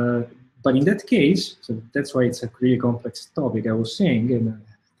 But in that case, so that's why it's a really complex topic, I was saying, and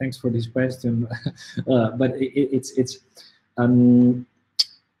thanks for this question, but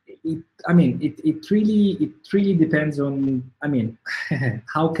I mean, it really depends on, I mean,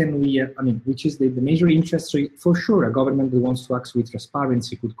 how can we, I mean, which is the major interest. So for sure, a government that wants to act with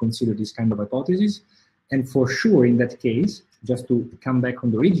transparency could consider this kind of hypothesis. And for sure, in that case, just to come back on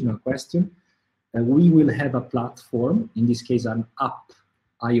the original question, we will have a platform, in this case, an app,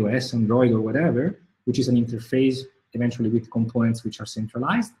 iOS, Android, or whatever, which is an interface eventually with components which are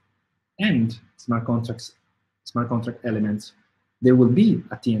centralized and smart contract elements. There will be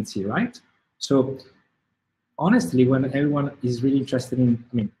a TNC, right? So honestly, when everyone is really interested in,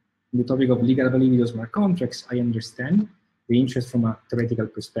 I mean, in the topic of legal validity of smart contracts, I understand the interest from a theoretical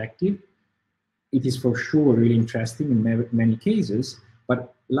perspective. It is for sure really interesting in many cases,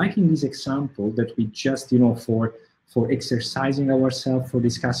 but like in this example that we just, you know, for exercising ourselves, for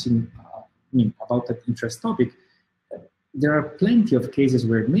discussing about that interest topic, there are plenty of cases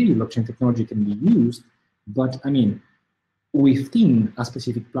where maybe blockchain technology can be used, but I mean, within a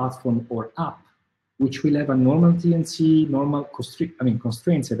specific platform or app, which will have a normal TNC, normal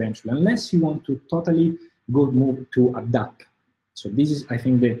constraints eventually, unless you want to totally move to a DApp. So this is, I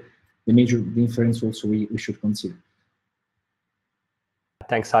think, the major difference also we should consider.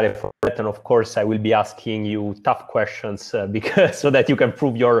 Thanks, Ale, for that. And of course, I will be asking you tough questions because so that you can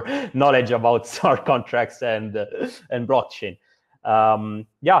prove your knowledge about smart contracts and blockchain.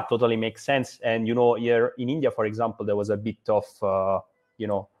 Yeah, totally makes sense. And, you know, here in India, for example, there was a bit of,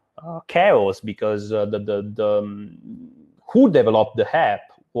 chaos because who developed the app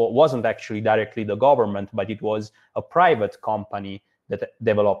wasn't actually directly the government, but it was a private company that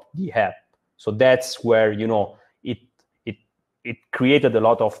developed the app. So that's where, you know, it created a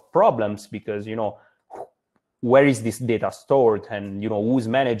lot of problems because, you know, where is this data stored, and who's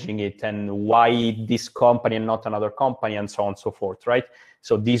managing it, and why this company and not another company, and so on and so forth, right?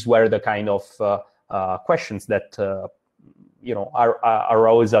 So these were the kind of questions that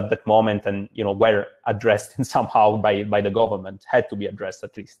arose at that moment, and were addressed somehow by the government, had to be addressed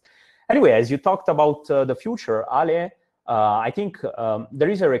at least. Anyway, as you talked about the future, Ale, I think there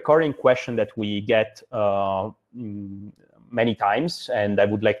is a recurring question that we get many times, and I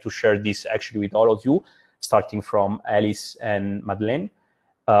would like to share this actually with all of you, starting from Alice and Madeleine,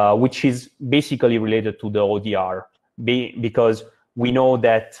 which is basically related to the ODR, because we know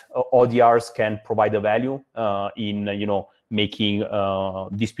that ODRs can provide a value in making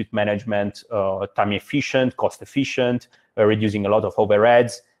dispute management time efficient, cost efficient, reducing a lot of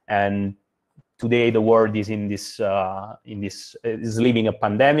overheads. And today the world is is living a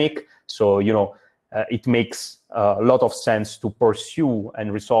pandemic, so it makes a lot of sense to pursue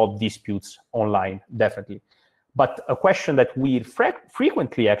and resolve disputes online, definitely. But a question that we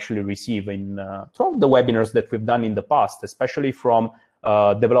frequently actually receive in from the webinars that we've done in the past, especially from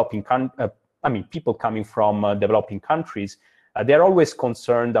people coming from developing countries, they're always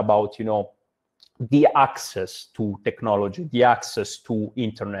concerned about the access to technology, the access to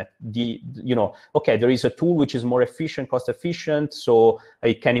internet. Okay, there is a tool which is more efficient, cost efficient, so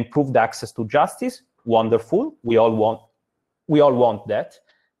it can improve the access to justice. Wonderful, we all want that.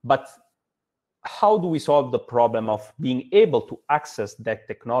 But how do we solve the problem of being able to access that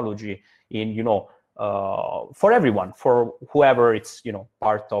technology in for everyone, for whoever it's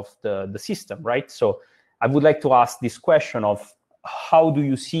part of the system, right? So I would like to ask this question of, how do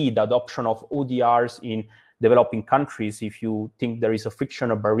you see the adoption of ODRs in developing countries, if you think there is a friction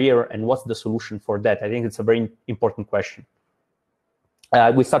or barrier, and what's the solution for that? I think it's a very important question.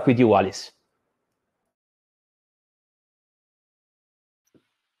 We'll start with you, Alice.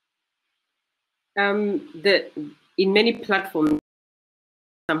 In many platforms,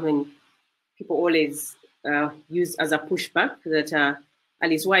 something people always use as a pushback, that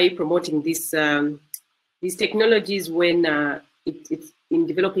Alice, why are you promoting these technologies when it's in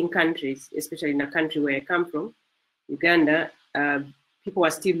developing countries, especially in a country where I come from, Uganda, people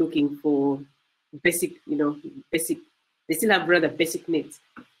are still looking for basic, they still have rather basic needs,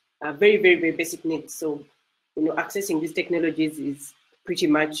 very, very, very basic needs. So, accessing these technologies is pretty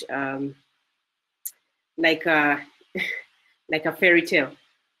much like a fairy tale.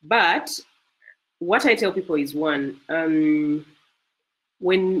 But what I tell people is, one, I'll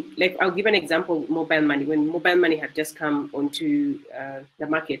give an example, mobile money. When mobile money had just come onto the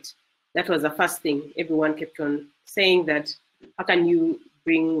market, that was the first thing everyone kept on saying, that how can you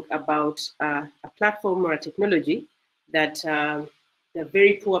bring about a platform or a technology that the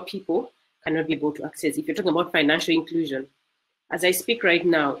very poor people cannot be able to access? If you're talking about financial inclusion, as I speak right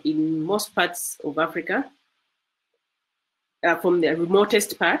now, in most parts of Africa, from the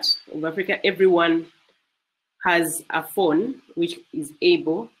remotest part of Africa, everyone has a phone which is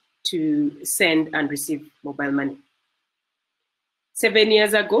able to send and receive mobile money. 7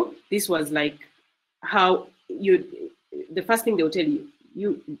 years ago, this was like how the first thing they'll tell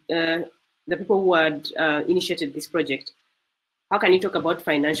you, the people who had initiated this project, how can you talk about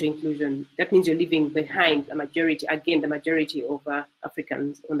financial inclusion? That means you're leaving behind the majority of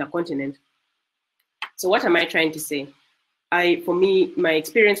Africans on the continent. So what am I trying to say? For me, my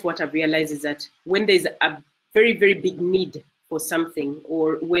experience, what I've realized is that when there's a very, very big need for something,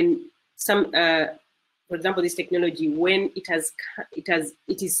 or when for example, this technology, when it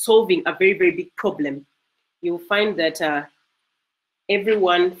is solving a very, very big problem, you'll find that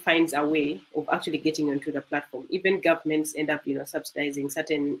everyone finds a way of actually getting onto the platform. Even governments end up, subsidizing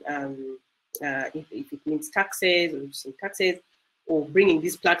certain, if it means taxes or reducing taxes, or bringing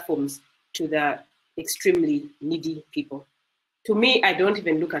these platforms to the extremely needy people. To me, I don't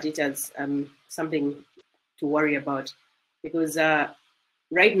even look at it as something to worry about, because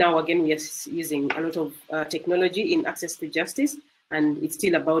right now, again, we are using a lot of technology in access to justice, and it's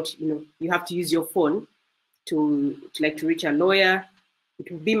still about, you have to use your phone to reach a lawyer.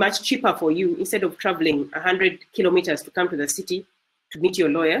 It would be much cheaper for you, instead of traveling 100 kilometers to come to the city to meet your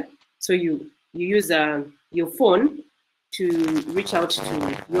lawyer. So you use your phone to reach out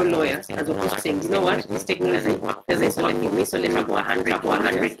to your lawyers, as opposed to saying, you know what, this technology doesn't work for me, so let me go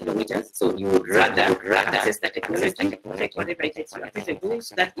 100 kilometers. So you would rather access the technology, take whatever it takes to access the tool,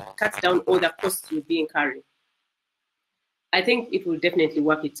 so that it cuts down all the costs you'll be incurring. I think it will definitely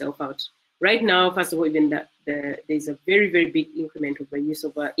work itself out. Right now, first of all, even there's a very, very big increment of the use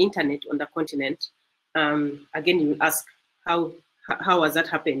of internet on the continent. Again, you will ask, how has that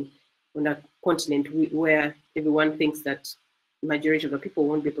happened on a continent where everyone thinks that the majority of the people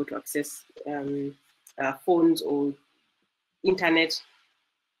won't be able to access phones or internet,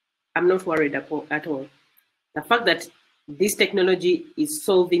 I'm not worried at all. The fact that this technology is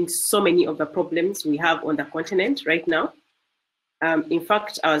solving so many of the problems we have on the continent right now. In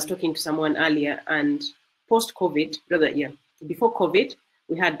fact, I was talking to someone earlier, and post-COVID, before COVID,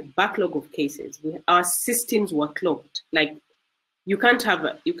 we had a backlog of cases. Our systems were clogged. Like you can't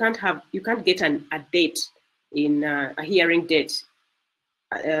get a date in a hearing date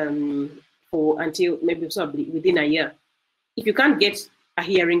until maybe probably within a year. If you can't get a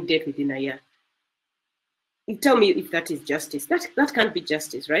hearing date within a year, you tell me if that is justice. That can't be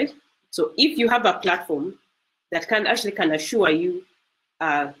justice, right? So if you have a platform that can assure you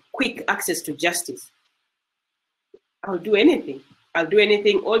quick access to justice, I'll do anything. I'll do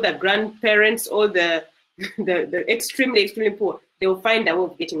anything. All the grandparents, all the extremely poor, they will find a way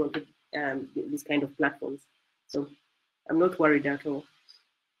of getting onto these kind of platforms. So I'm not worried at all.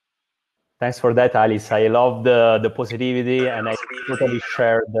 Thanks for that, Alice. I love the positivity, and I totally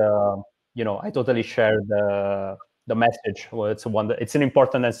share the message. Well, it's an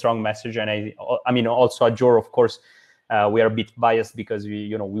important and strong message, and I mean also Ajor, of course. We are a bit biased because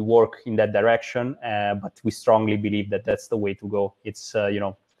we work in that direction, but we strongly believe that that's the way to go. It's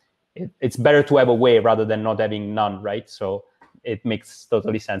it's better to have a way rather than not having none, right? So it makes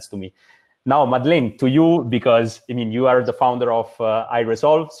totally sense to me. Now, Madeline, to you, because I mean you are the founder of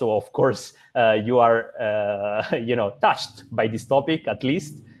iResolve, so of course you are touched by this topic at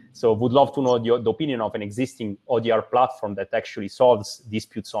least. So would love to know the opinion of an existing ODR platform that actually solves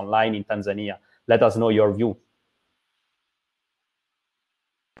disputes online in Tanzania. Let us know your view.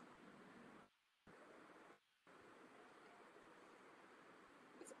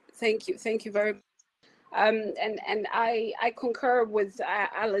 Thank you very much. And I concur with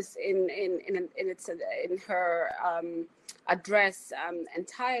Alice in her address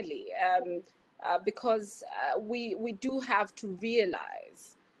entirely, because we do have to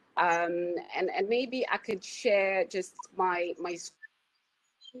realize, and maybe I could share just my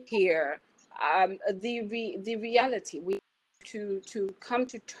here, the reality. We have to come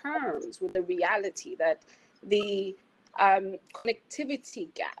to terms with the reality that the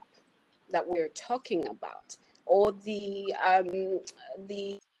connectivity gap that we're talking about, or the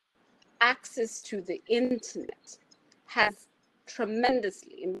access to the internet, has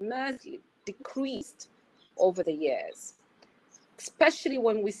tremendously, immensely decreased over the years, especially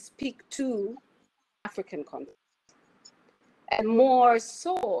when we speak to African context, and more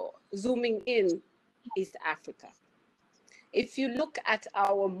so zooming in East Africa. If you look at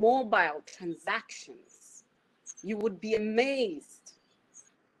our mobile transactions, you would be amazed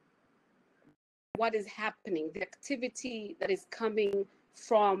what is happening, the activity that is coming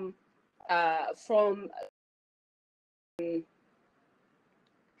from our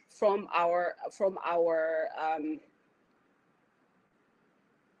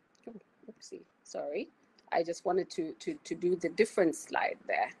oopsie, sorry, I just wanted to do the different slide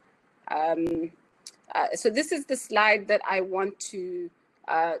there. So this is the slide that I want to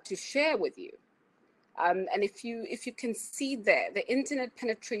share with you. And if you can see there, the internet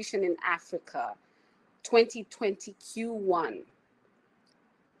penetration in Africa, 2020 Q1,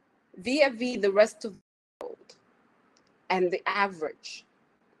 vis-a-vis the rest of the world, and the average,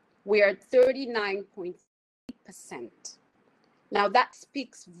 we are at 39.8%. Now that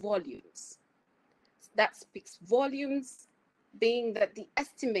speaks volumes. That speaks volumes, being that the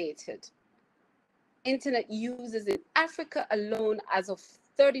estimated internet users in Africa alone as of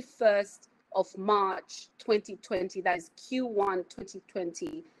 31st of March 2020, that is Q1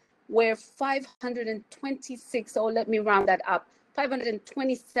 2020, were 526, or let me round that up,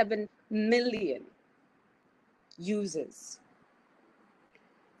 527 million users.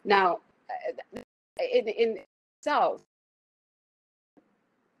 Now, in itself,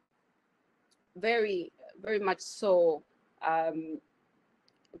 very much so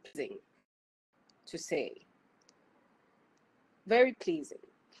pleasing to say, very pleasing.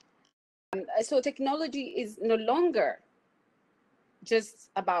 So technology is no longer just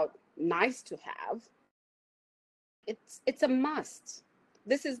about nice to have. It's a must.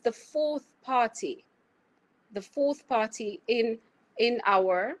 This is the fourth party in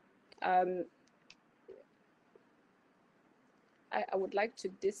our I would like to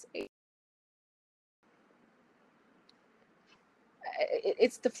disable.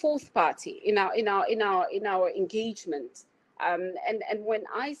 It's the fourth party in our engagement, and when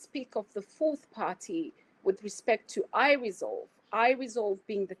I speak of the fourth party with respect to iResolve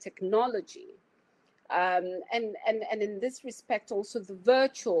being the technology, and in this respect also the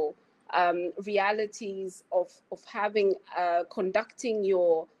virtual realities of having conducting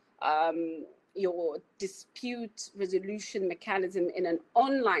your your dispute resolution mechanism in an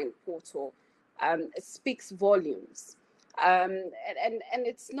online portal speaks volumes. And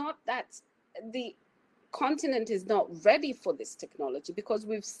it's not that the continent is not ready for this technology, because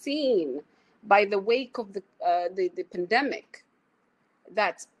we've seen by the wake of the pandemic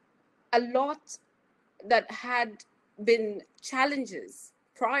that a lot that had been challenges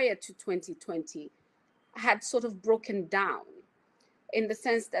prior to 2020 had sort of broken down, in the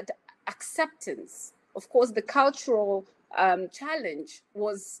sense that acceptance, of course, the cultural challenge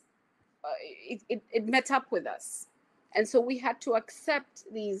was, it met up with us. And so we had to accept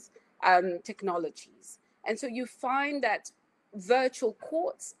these technologies. And so you find that virtual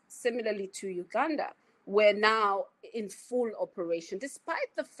courts, similarly to Uganda, were now in full operation,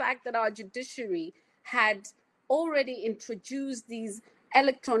 despite the fact that our judiciary had already introduced these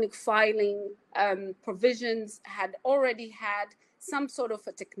electronic filing provisions, had already had some sort of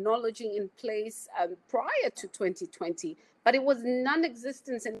a technology in place prior to 2020, but it was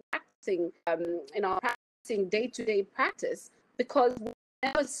non-existent in practicing, in our practicing day-to-day practice, because we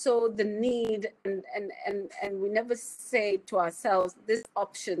never saw the need, and we never say to ourselves, this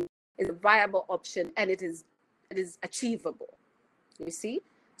option is a viable option and it is achievable, you see?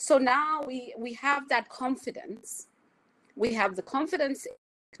 So now we have that confidence. We have the confidence in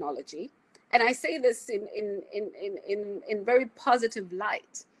technology. And I say this in very positive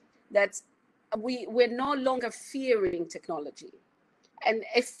light, that we're no longer fearing technology. And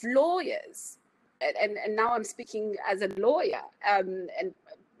if lawyers, and now I'm speaking as a lawyer and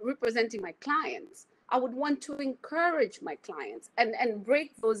representing my clients, I would want to encourage my clients and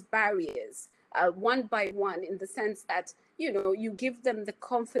break those barriers one by one, in the sense that, you know, you give them the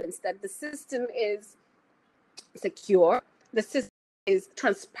confidence that the system is secure, the system is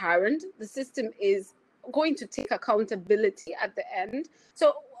transparent, the system is going to take accountability at the end.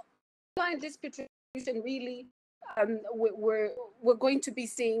 So client dispute resolution, really, we're going to be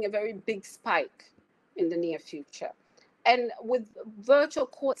seeing a very big spike in the near future. And with virtual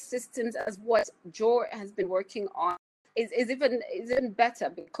court systems, as what Joe has been working on, is even better,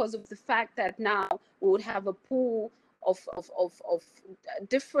 because of the fact that now we would have a pool of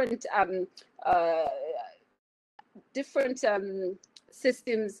different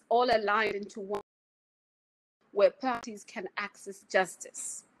systems all aligned into one, where parties can access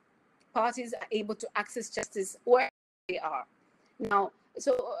justice. Parties are able to access justice where they are. Now,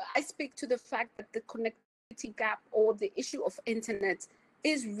 so I speak to the fact that the connectivity gap, or the issue of internet,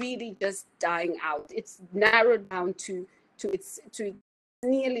 is really just dying out. It's narrowed down to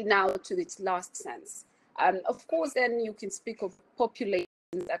nearly now to its last sense. Of course, then you can speak of populations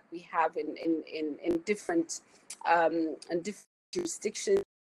that we have in different jurisdictions,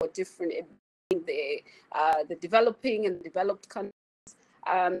 or different the developing and developed countries,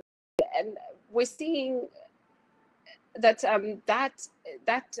 and we're seeing that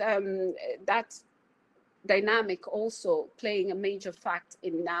that dynamic also playing a major fact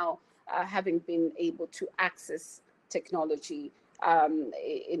in now having been able to access technology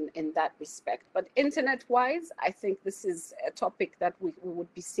in that respect. But internet-wise, I think this is a topic that we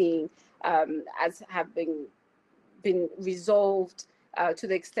would be seeing as having been resolved to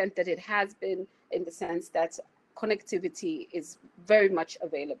the extent that it has been, in the sense that connectivity is very much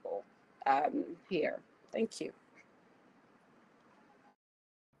available here. Thank you.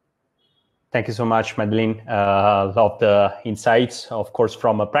 Thank you so much, Madeline. Love the insights, of course,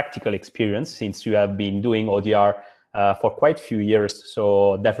 from a practical experience, since you have been doing ODR for quite a few years.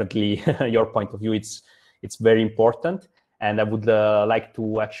 So definitely your point of view, it's very important. And I would like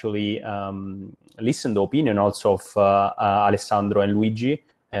to actually listen the opinion also of Alessandro and Luigi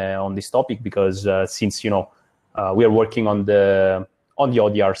on this topic, because since, you know, we are working on the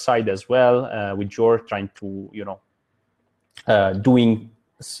ODR side as well, with George, trying to, you know, doing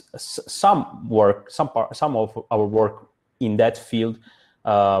some work, some of our work in that field.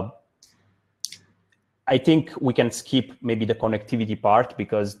 I think we can skip maybe the connectivity part,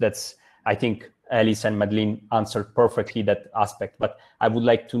 because that's, I think Alice and Madeline answered perfectly that aspect. But I would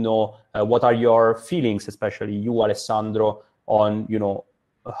like to know what are your feelings, especially you, Alessandro, on, you know,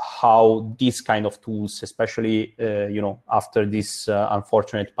 how these kind of tools, especially you know, after this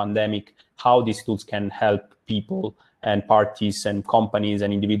unfortunate pandemic, how these tools can help people and parties and companies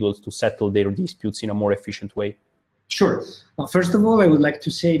and individuals to settle their disputes in a more efficient way. Sure. Well, first of all, I would like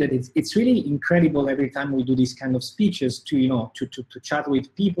to say that it's really incredible every time we do these kind of speeches to, you know, to chat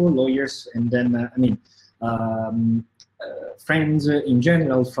with people, lawyers, and then friends in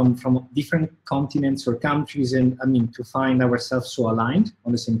general from different continents or countries, and to find ourselves so aligned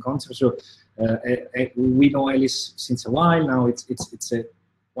on the same concept. So we know Alice since a while now. It's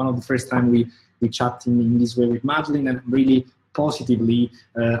one of the first time we chat in this way with Madeline, and really positively,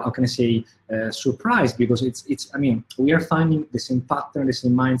 how can I say, surprised, because I mean, we are finding the same pattern, the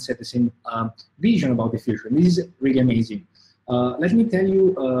same mindset, the same vision about the future. And this is really amazing. Let me tell you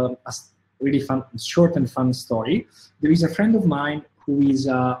a really fun, short and fun story. There is a friend of mine who is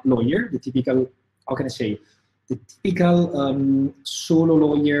a lawyer, the typical, how can I say, the typical solo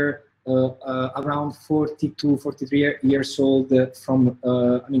lawyer, around 42, 43 years old, from,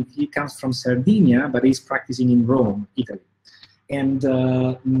 I mean, he comes from Sardinia, but he's practicing in Rome, Italy. And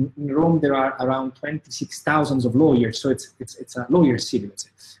in Rome, there are around 26,000 of lawyers, so it's a lawyer city, let's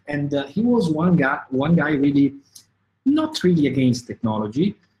say. And he was one guy really, not really against technology,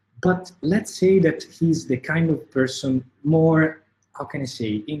 but let's say that he's the kind of person more, how can I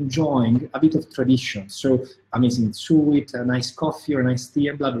say, enjoying a bit of tradition. So amazing suit, a nice coffee or a nice tea,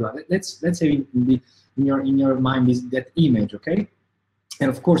 and blah blah. Let's say in your mind is that image, okay? And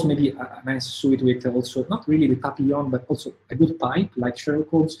of course, maybe a nice suit with also not really the papillon, but also a good pipe like Sherlock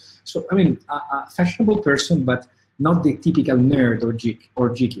Holmes. So I mean, a fashionable person, but not the typical nerd or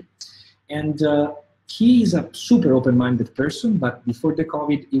geeky. And he is a super open-minded person, but before the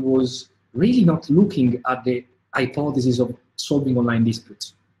COVID, he was really not looking at the hypothesis of solving online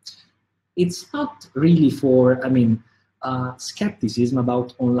disputes. It's not really for, I mean, skepticism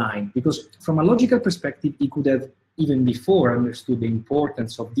about online, because from a logical perspective, he could have even before understood the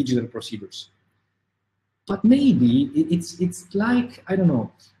importance of digital procedures. But maybe it's like, I don't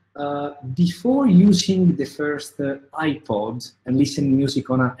know, before using the first iPod and listening music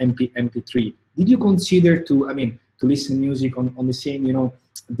on an MP3, did you consider to, I mean, to listen music on the same, you know,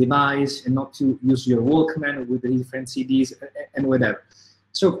 device and not to use your Walkman with the different CDs and whatever?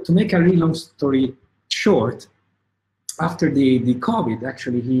 So to make a really long story short, after the COVID,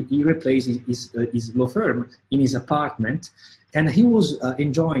 actually, he replaced his law firm in his apartment, and he was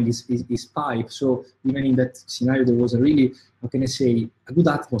enjoying his pipe. So even in that scenario, there was a really, how can I say, a good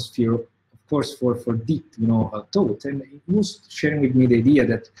atmosphere, of course, for deep, you know, thought. And he was sharing with me the idea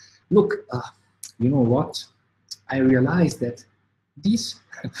that, look, you know what? I realized that these,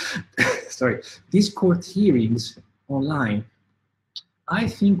 these court hearings online, I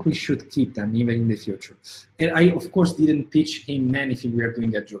think we should keep them even in the future. And I, of course, didn't pitch him anything we are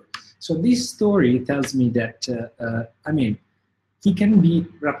doing at Joy. So this story tells me that, I mean, he can be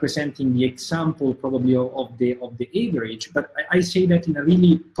representing the example probably of the average, but I say that in a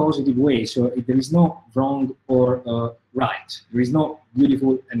really positive way. So there is no wrong or right. There is no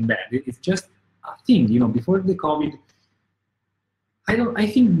beautiful and bad. It's just a thing, you know, before the COVID, I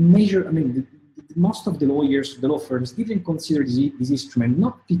think most of the lawyers, the law firms, didn't consider this instrument,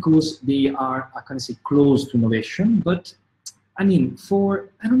 not because they are, I can say, close to innovation, but I mean, for,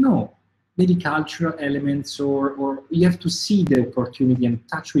 I don't know, maybe cultural elements, or you have to see the opportunity and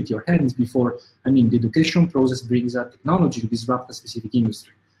touch with your hands before, I mean, the education process brings a technology to disrupt a specific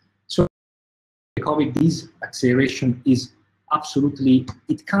industry. So the COVID, this acceleration is absolutely,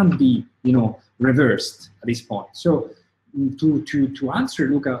 it can't be, you know, reversed at this point. So to answer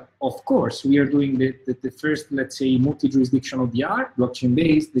Luca, of course, we are doing the first, let's say, multi-jurisdiction ODR,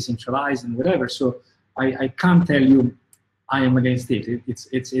 blockchain-based, decentralized, and whatever. So I can't tell you I am against it.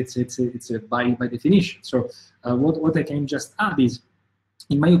 It's by definition. So what I can just add is,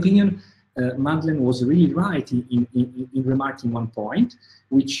 in my opinion, Madeline was really right in remarking one point,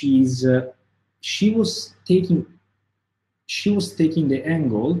 which is she was taking the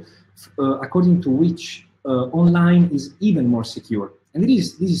angle according to which online is even more secure, and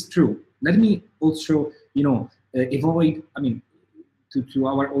this is true. Let me also, you know, avoid, I mean, to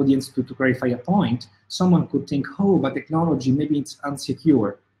our audience to clarify a point. Someone could think, oh, but technology, maybe it's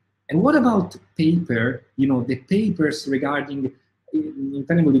unsecure. And what about paper, you know, the papers regarding,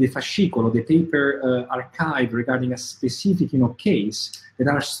 internally the fascicolo, the paper archive regarding a specific, you know, case that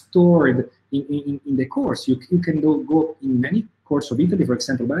are stored in the courts. You can go in many courts of Italy, for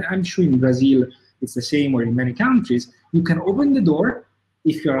example, but I'm sure in Brazil it's the same, or in many countries. You can open the door.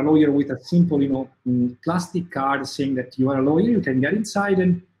 If you're a lawyer with a simple, you know, plastic card saying that you are a lawyer, you can get inside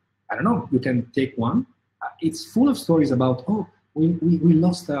and, I don't know, you can take one. It's full of stories about, oh, we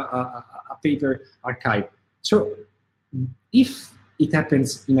lost a paper archive. So if it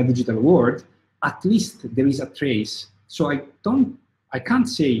happens in a digital world, at least there is a trace. So I can't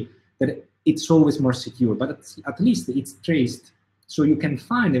say that it's always more secure, but at least it's traced. So you can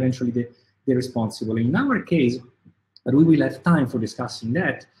find eventually the responsible. In our case, but we will have time for discussing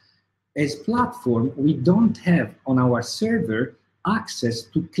that, as platform, we don't have on our server access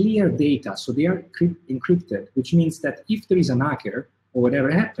to clear data. So they are encrypted, which means that if there is an hacker or whatever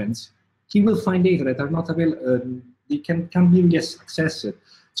happens, he will find data that are not available, they can be really accessed.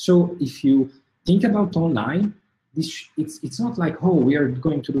 So if you think about online, it's not like, oh, we are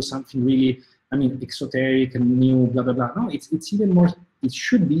going to do something really, I mean, exoteric and new, blah, blah, blah. No, it's even more, it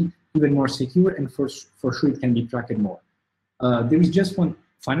should be even more secure, and for sure it can be tracked more. There is just one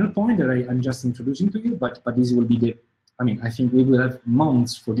final point that I'm just introducing to you, but this will be the, I mean, I think we will have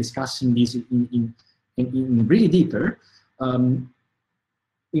months for discussing this in really deeper. In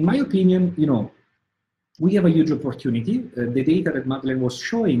my opinion, you know, we have a huge opportunity. The data that Madeline was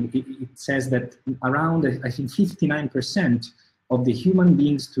showing, it says that around, I think, 59% of the human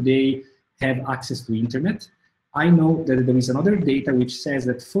beings today have access to internet. I know that there is another data which says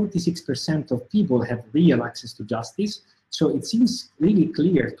that 46% of people have real access to justice. So it seems really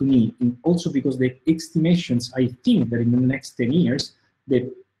clear to me, and also because the estimations, I think that in the next 10 years,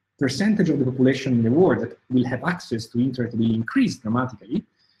 the percentage of the population in the world that will have access to internet will increase dramatically.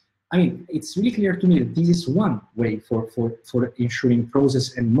 I mean, it's really clear to me that this is one way for ensuring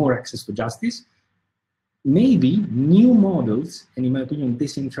process and more access to justice. Maybe new models, and in my opinion,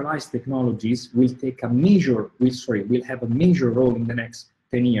 decentralized technologies will take a major, will have a major role in the next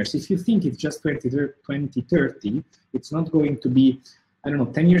 10 years. If you think it's just 2030, it's not going to be, I don't know,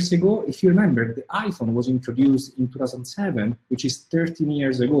 10 years ago. If you remember, the iPhone was introduced in 2007, which is 13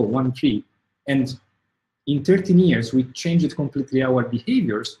 years ago, 1-3. And in 13 years, we changed completely our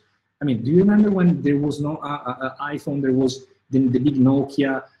behaviors. I mean, do you remember when there was no iPhone, there was the big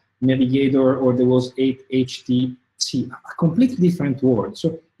Nokia Navigator, or there was 8HTC, a completely different world.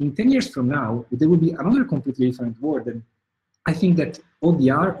 So in 10 years from now, there will be another completely different world. And I think that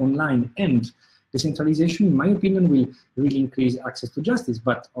ODR, online, and decentralization, in my opinion, will really increase access to justice.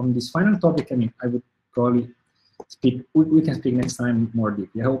 But on this final topic, I mean, I would probably speak, we can speak next time more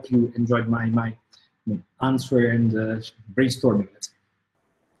deeply. I hope you enjoyed my answer and brainstorming.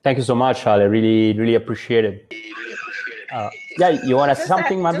 Thank you so much, Ale. Really appreciate it. Yeah, you want to say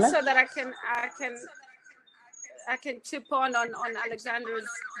something, Madeline? Just so that I can chip on Alexander's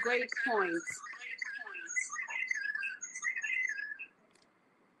great points.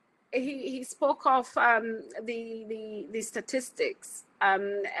 He spoke of the statistics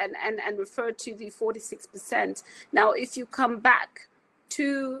and referred to the 46%. Now, if you come back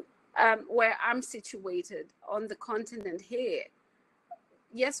to where I'm situated on the continent here,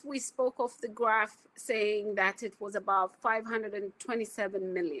 yes, we spoke of the graph saying that it was about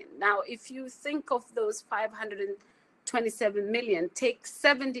 527 million. Now, if you think of those 527 million, take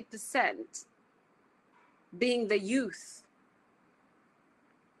 70% being the youth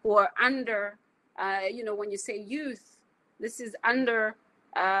who are under, you know, when you say youth, this is under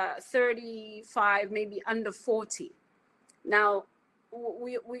 35, maybe under 40. Now,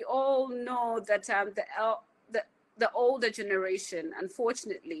 we all know that the older generation,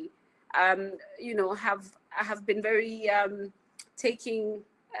 unfortunately, you know, have been very taking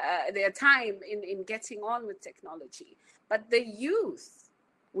their time in getting on with technology. But the youth,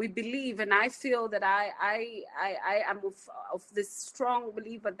 we believe, and I feel that I am of this strong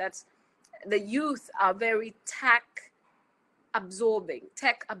believer that the youth are very tech absorbing.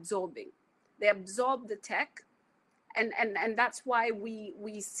 They absorb the tech, and that's why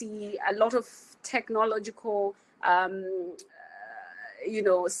we see a lot of technological you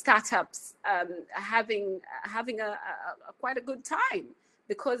know, startups having a quite a good time,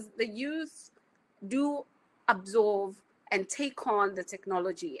 because the youth do absorb and take on the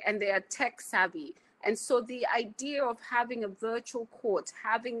technology, and they are tech savvy. And so the idea of having a virtual court,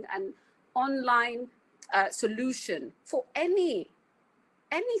 having an online solution for anything,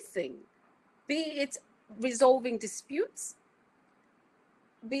 be it resolving disputes,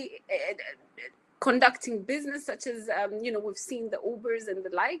 be conducting business, such as, you know, we've seen the Ubers and the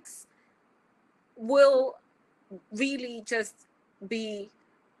likes, will really just be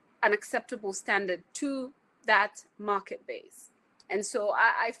an acceptable standard to that market base. And so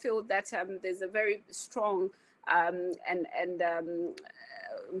I feel that there's a very strong and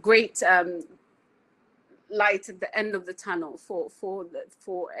great light at the end of the tunnel for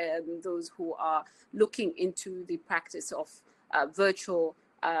those who are looking into the practice of virtual,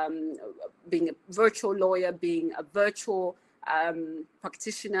 being a virtual lawyer, being a virtual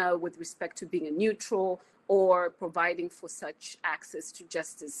practitioner with respect to being a neutral, or providing for such access to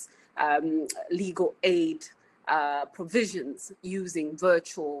justice, legal aid provisions using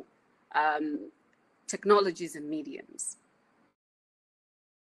virtual technologies and mediums.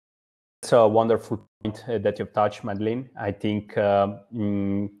 That's a wonderful point that you've touched, Madeline. I think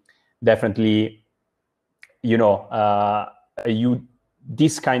definitely, you know,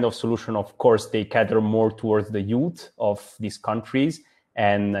 this kind of solution, of course, they cater more towards the youth of these countries.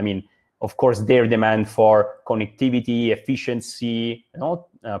 And I mean, of course, their demand for connectivity, efficiency,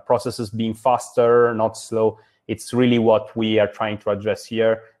 processes being faster, not slow. It's really what we are trying to address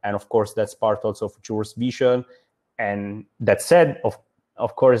here. And of course, that's part also of Future's vision. And that said,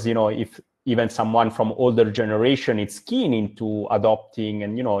 of course, if even someone from older generation is keen into adopting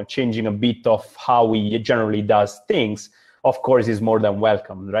and, changing a bit of how we generally does things, of course, is more than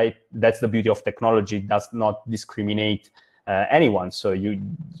welcome, right? That's the beauty of technology. It does not discriminate anyone. So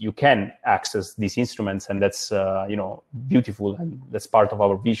you can access these instruments, and that's, beautiful, and that's part of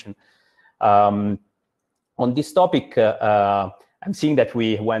our vision. On this topic, I'm seeing that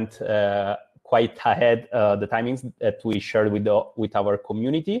we went quite ahead the timings that we shared with our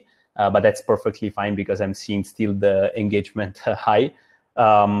community, but that's perfectly fine because I'm seeing still the engagement high.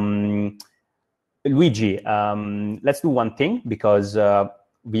 Luigi, let's do one thing, because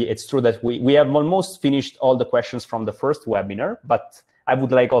it's true that we have almost finished all the questions from the first webinar, but I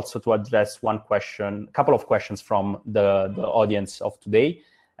would like also to address a couple of questions from the audience of today,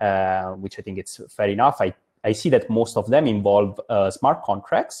 which I think it's fair enough. I see that most of them involve smart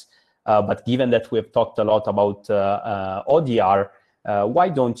contracts, but given that we have talked a lot about ODR, why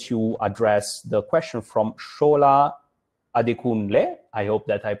don't you address the question from Shola Adekunle? I hope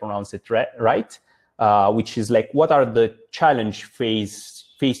that I pronounced it right, which is like, what are the challenge face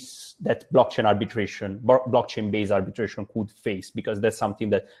that blockchain-based arbitration could face? Because that's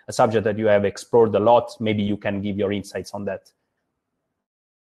something a subject that you have explored a lot. Maybe you can give your insights on that.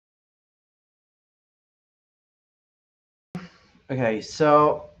 Okay,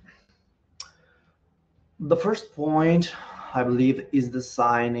 so the first point, I believe, is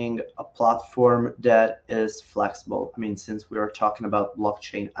designing a platform that is flexible. I mean, since we are talking about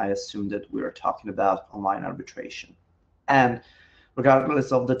blockchain, I assume that we are talking about online arbitration. And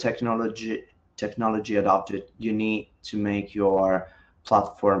regardless of the technology adopted, you need to make your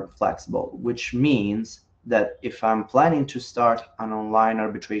platform flexible, which means that if I'm planning to start an online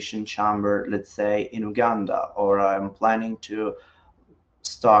arbitration chamber, let's say in Uganda, or I'm planning to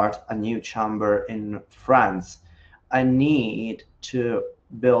start a new chamber in France, I need to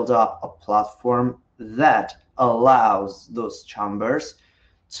build up a platform that allows those chambers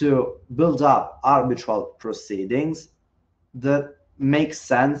to build up arbitral proceedings that make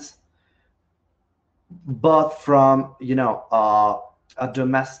sense, but from a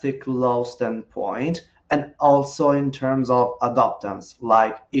domestic law standpoint, and also in terms of adoptance,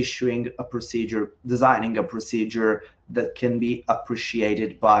 like issuing a procedure, designing a procedure that can be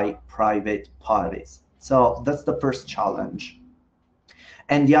appreciated by private parties. So that's the first challenge.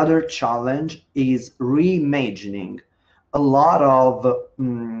 And the other challenge is reimagining a lot of,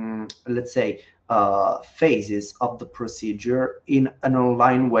 let's say, phases of the procedure in an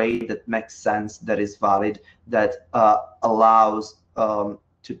online way that makes sense, that is valid, that allows to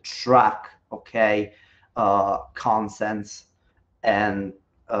track, consents and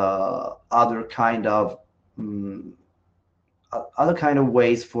other kind of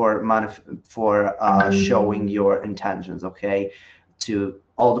ways for showing your intentions, to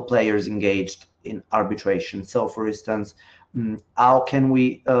all the players engaged in arbitration. So, for instance, how can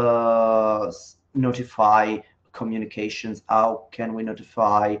we notify communications? How can we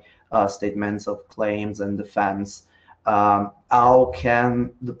notify statements of claims and defense? How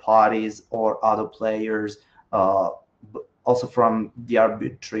can the parties or other players, also from the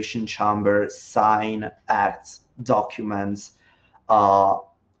arbitration chamber, sign acts, documents,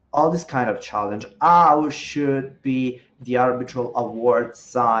 all this kind of challenge? How should be the arbitral award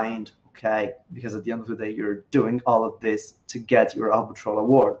signed? Because at the end of the day, you're doing all of this to get your arbitral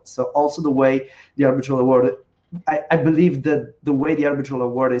award. So also the way the arbitral award, I believe that the way the arbitral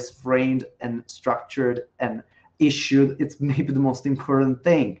award is framed and structured and issued, it's maybe the most important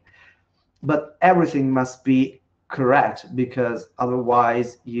thing. But everything must be correct, because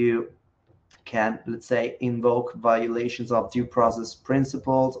otherwise you can, let's say, invoke violations of due process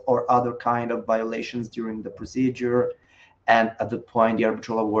principles or other kind of violations during the procedure. And at that point, the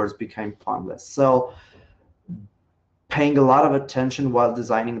arbitral awards became pointless. So paying a lot of attention while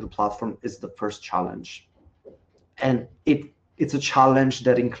designing the platform is the first challenge. And it's a challenge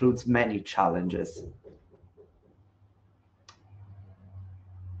that includes many challenges.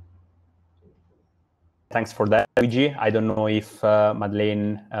 Thanks for that, Luigi. I don't know if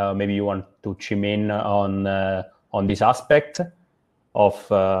Madeleine, maybe you want to chime in on this aspect of,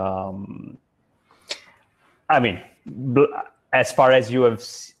 as far as you have,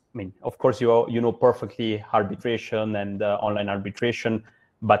 of course, you know perfectly arbitration and online arbitration,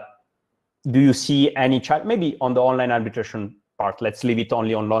 but do you see any challenge? Maybe on the online arbitration part, let's leave it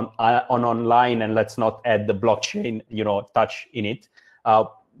only on online, and let's not add the blockchain, touch in it.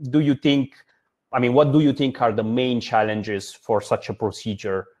 do you think? I mean, what do you think are the main challenges for such a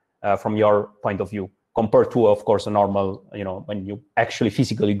procedure from your point of view, compared to, of course, a normal, when you actually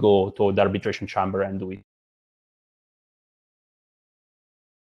physically go to the arbitration chamber and do it?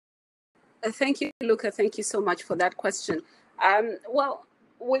 Thank you, Luca. Thank you so much for that question. Well,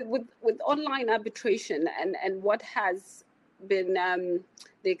 with online arbitration and what has been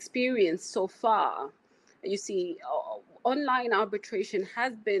the experience so far, you see, online arbitration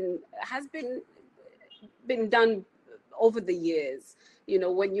has been done over the years.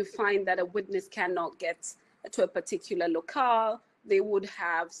 When you find that a witness cannot get to a particular locale, they would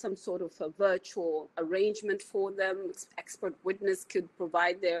have some sort of a virtual arrangement for them. Expert witness could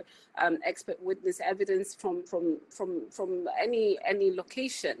provide their expert witness evidence from any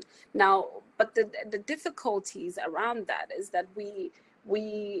location. Now, but the difficulties around that is that we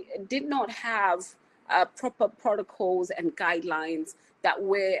did not have proper protocols and guidelines that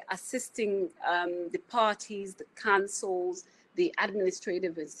were assisting the parties, the councils, the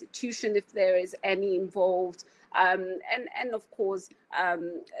administrative institution, if there is any involved, and of course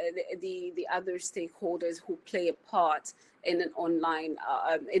the other stakeholders who play a part in an online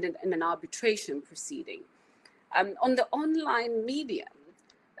in an arbitration proceeding. On the online medium,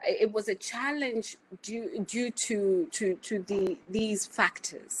 it was a challenge due to these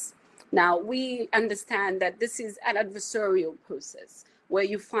factors. Now, we understand that this is an adversarial process where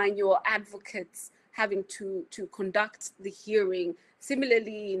you find your advocates having to conduct the hearing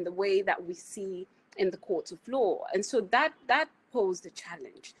similarly in the way that we see in the courts of law. And so that posed a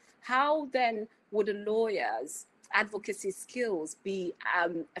challenge. How then would a lawyer's advocacy skills be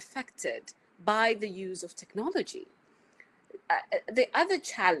affected by the use of technology? The other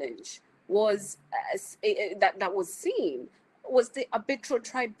challenge was that was seen was the arbitral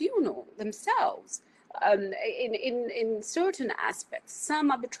tribunal themselves. In certain aspects,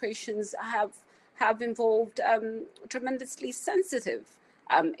 some arbitrations have involved tremendously sensitive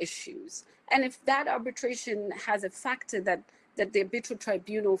issues, and if that arbitration has a factor that the arbitral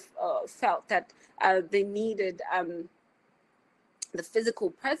tribunal felt that they needed the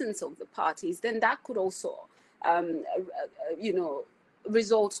physical presence of the parties, then that could also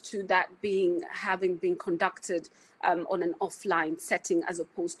result to that having been conducted on an offline setting as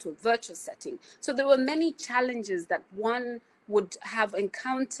opposed to a virtual setting. So there were many challenges that one would have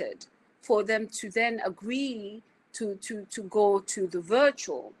encountered for them to then agree to go to the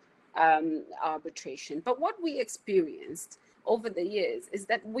virtual arbitration. But what we experienced over the years is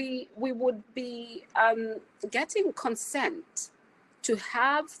that we would be getting consent to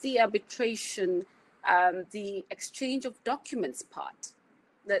have the arbitration, the exchange of documents part,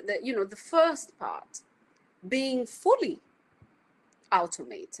 the first part being fully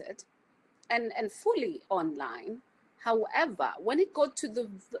automated and fully online. However, when it got to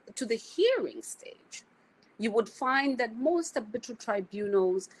the hearing stage, you would find that most arbitral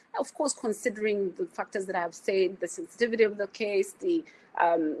tribunals, of course, considering the factors that I have said, the sensitivity of the case, the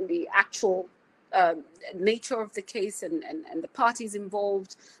actual nature of the case and the parties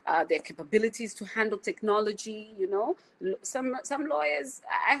involved, their capabilities to handle technology. Some lawyers,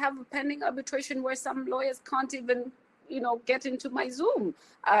 I have a pending arbitration where some lawyers can't even get into my Zoom.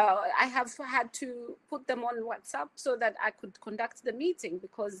 I have had to put them on WhatsApp so that I could conduct the meeting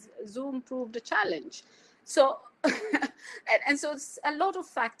because Zoom proved a challenge. So and so it's a lot of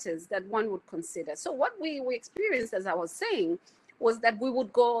factors that one would consider. So what we experienced, as I was saying, was that we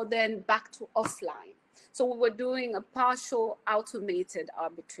would go then back to offline. So we were doing a partial automated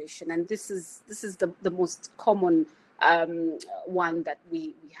arbitration, and this is the most common one that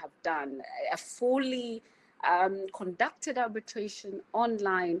we have done. A fully conducted arbitration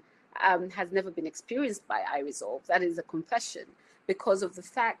online has never been experienced by iResolve. That is a confession, because of the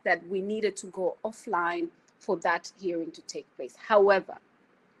fact that we needed to go offline for that hearing to take place. However,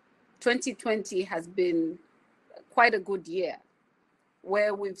 2020 has been quite a good year,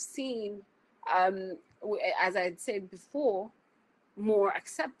 where we've seen, as I had said before, more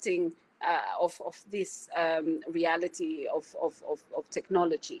accepting of this reality of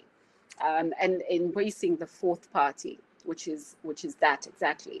technology, and embracing the fourth party, which is that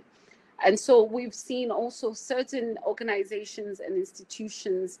exactly. And so we've seen also certain organizations and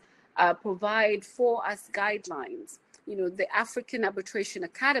institutions provide for us guidelines. The African Arbitration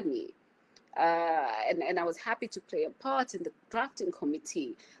Academy, and I was happy to play a part in the drafting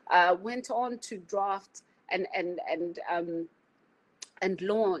committee, went on to draft and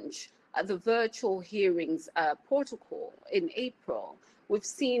launch the virtual hearings protocol in April. We've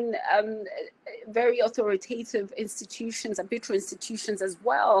seen very authoritative institutions, arbitral institutions as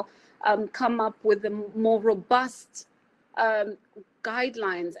well, come up with a more robust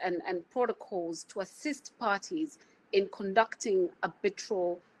guidelines and protocols to assist parties in conducting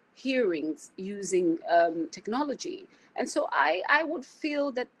arbitral hearings using technology. And so I would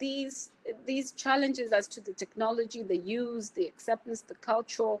feel that these challenges as to the technology, the use, the acceptance, the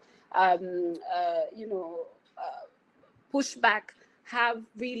cultural, pushback have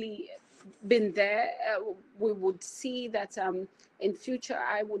really been there. We would see that in future,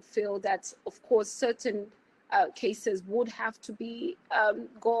 I would feel that, of course, certain cases would have to be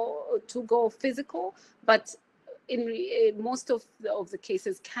go physical, but in most of the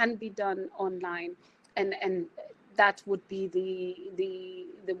cases can be done online, and that would be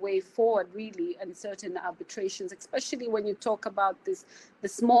the way forward, really, in certain arbitrations, especially when you talk about the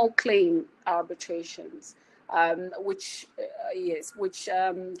small claim arbitrations, which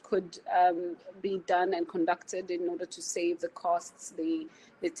could be done and conducted in order to save the costs, the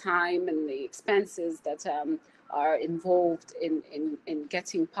time and the expenses that are involved in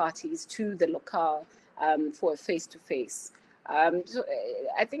getting parties to the locale for a face-to-face. So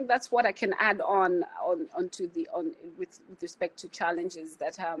I think that's what I can add on with respect to challenges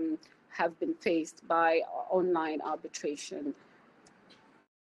that have been faced by online arbitration.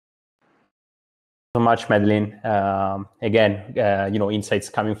 So much, Madeline. Again, insights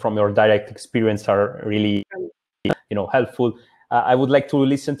coming from your direct experience are really, helpful. I would like to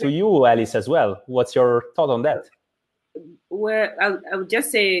listen to you, Alice, as well. What's your thought on that? Well, I would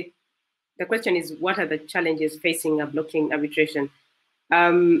just say the question is, what are the challenges facing a blockchain arbitration?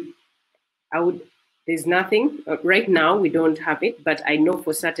 There's nothing right now. We don't have it, but I know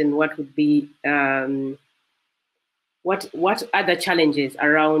for certain what would be what other challenges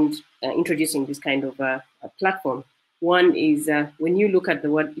around introducing this kind of a platform. One is when you look at the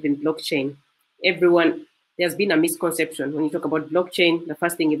word even blockchain, there's been a misconception. When you talk about blockchain, the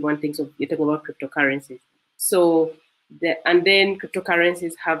first thing everyone thinks of, you're talking about cryptocurrencies. So, and then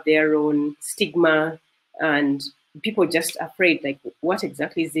cryptocurrencies have their own stigma, and people just afraid, like, what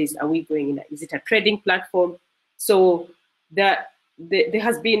exactly is this? Are we going in? Is it a trading platform? So there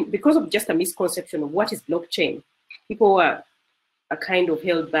has been, because of just a misconception of what is blockchain, people are kind of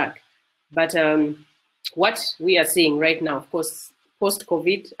held back. But what we are seeing right now, of course,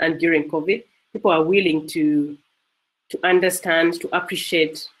 post-COVID and during COVID, people are willing to understand, to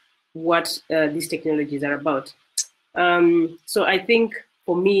appreciate what these technologies are about. So I think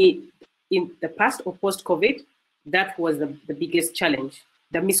for me, in the past or post-COVID, that was the biggest challenge,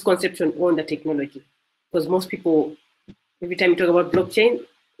 the misconception on the technology. Because most people, every time you talk about blockchain,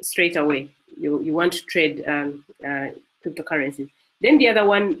 straight away, you want to trade cryptocurrencies. Then the other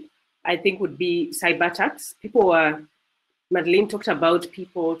one, I think, would be cyber attacks. Madeline talked about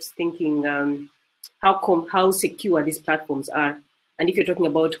people thinking how secure these platforms are. And if you're talking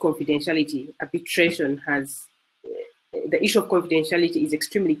about confidentiality, arbitration has, the issue of confidentiality is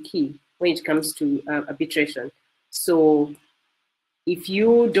extremely key when it comes to arbitration. So if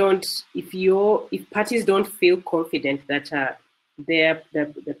parties don't feel confident that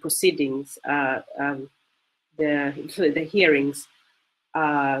the proceedings, the hearings,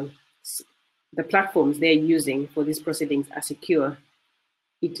 the platforms they're using for these proceedings are secure,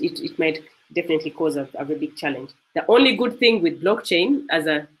 it might definitely cause a very big challenge. The only good thing with blockchain as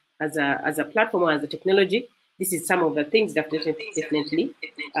a platform or as a technology, this is some of the things that definitely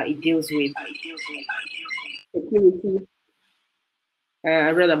it deals with security,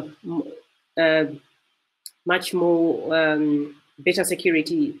 much more better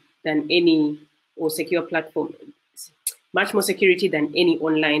security than any, or secure platform, much more security than any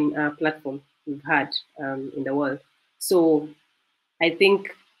online platform we've had in the world. So I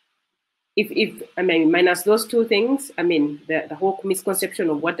think if minus those two things, the whole misconception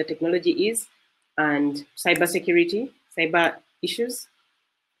of what the technology is and cyber issues,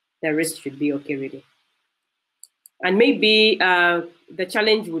 the rest should be okay, really. And maybe the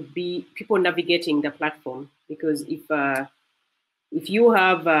challenge would be people navigating the platform, because if you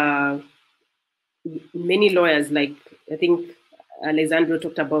have many lawyers, like I think Alessandro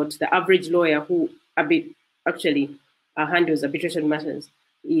talked about, the average lawyer who actually handles arbitration matters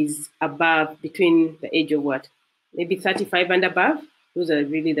is between the age of maybe 35 and above. Those are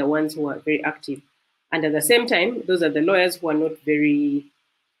really the ones who are very active. And at the same time, those are the lawyers who are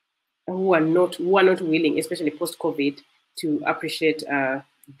not willing, especially post-COVID, to appreciate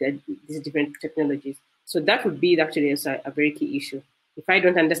these different technologies. So that would be actually a very key issue. If I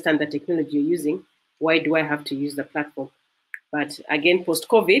don't understand the technology you're using, why do I have to use the platform? But again,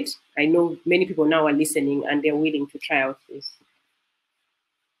 post-COVID, I know many people now are listening and they're willing to try out this.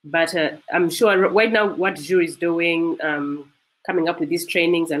 But I'm sure right now what Jury is doing, coming up with these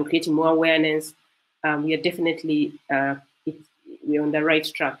trainings and creating more awareness, we are definitely, we're on the right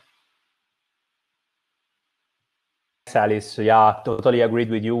track. Thanks, Alice. Yeah, totally agreed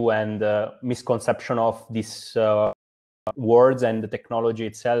with you. And misconception of these words and the technology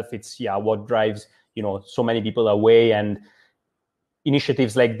itself, it's what drives so many people away. And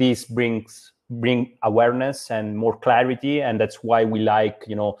initiatives like this bring awareness and more clarity, and that's why we like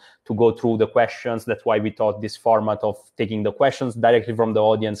to go through the questions. That's why we thought this format of taking the questions directly from the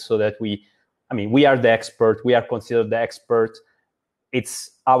audience, so that we are the expert, we are considered the expert.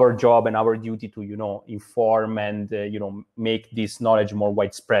 It's our job and our duty to inform and make this knowledge more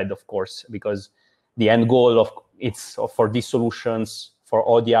widespread, of course, because the end goal of it's for these solutions, for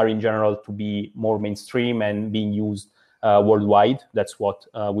ODR in general, to be more mainstream and being used worldwide. That's what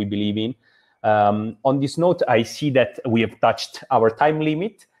we believe in. On this note, I see that we have touched our time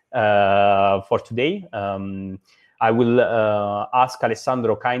limit for today. I will ask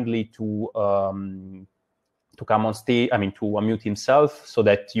Alessandro kindly to come on stage, to unmute himself, so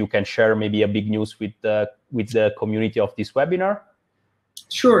that you can share maybe a big news with the community of this webinar.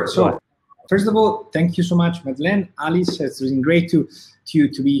 Sure. So first of all, thank you so much, Madeleine. Alice, it's been great to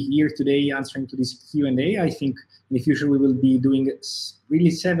be here today answering to this Q&A. I think in the future we will be doing really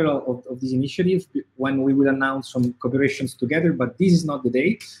several of these initiatives when we will announce some collaborations together, but this is not the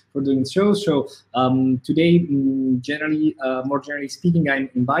day for doing so. So today, more generally speaking, I'm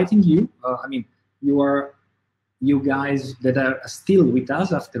inviting you. You guys that are still with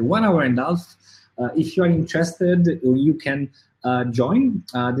us after 1 hour and a half. If you are interested, you can join.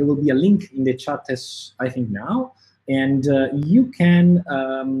 There will be a link in the chat as I think now, and you can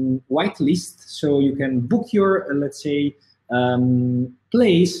whitelist, so you can book your let's say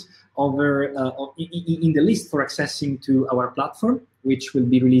place over in the list for accessing to our platform, which will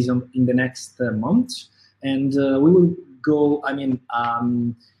be released in the next month, and we will go.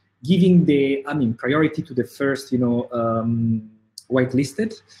 Giving the priority to the first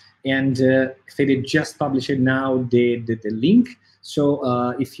whitelisted, and Fede just published now the link.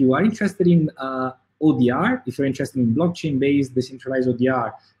 So if you are interested in ODR, if you're interested in blockchain-based decentralized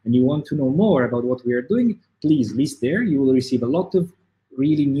ODR, and you want to know more about what we are doing, please list there. You will receive a lot of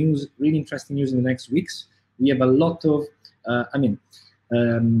really interesting news in the next weeks. We have a lot of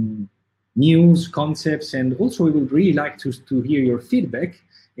news, concepts, and also we would really like to hear your feedback.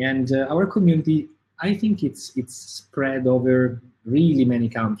 And our community, I think it's spread over really many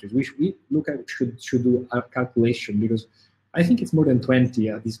countries. We look at should do a calculation, because I think it's more than 20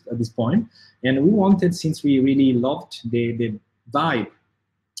 at this point. And we wanted, since we really loved the vibe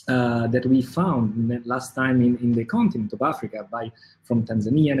that we found last time in the continent of Africa, from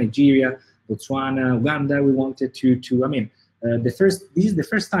Tanzania, Nigeria, Botswana, Uganda, we wanted to this is the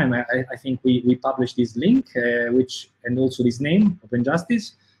first time I think we published this link, and also this name, Open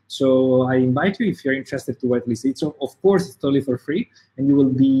Justice. So I invite you, if you're interested, to whitelist it. So of course it's totally for free, and you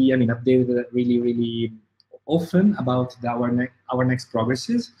will be updated really often about our next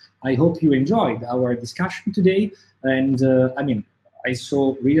progresses. I hope you enjoyed our discussion today, and I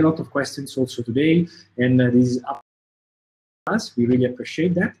saw really a lot of questions also today, and this is up to us. We really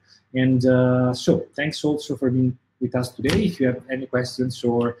appreciate that, and so thanks also for being with us today. If you have any questions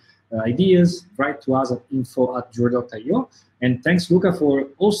or ideas, write to us at info@jure.io. And thanks, Luca, for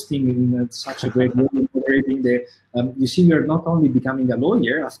hosting in such a great way, moderating the. You see, you're not only becoming a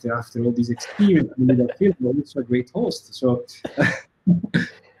lawyer after all this experience in the field, but also a great host. So.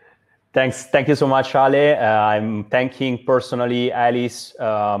 Thank you so much, Ale. I'm thanking personally Alice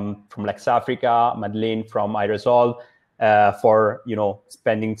from Lex Africa, Madeline from iResolve, for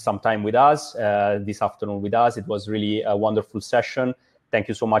spending some time with us this afternoon with us. It was really a wonderful session. Thank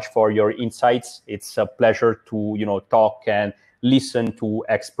you so much for your insights. It's a pleasure to talk and listen to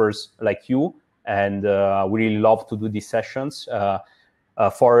experts like you, and we really love to do these sessions.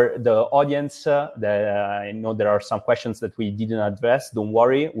 For the audience, I know there are some questions that we didn't address. Don't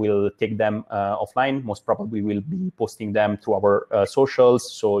worry, we'll take them offline. Most probably we'll be posting them to our socials,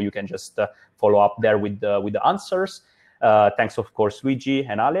 so you can just follow up there with the answers. Thanks, of course, Luigi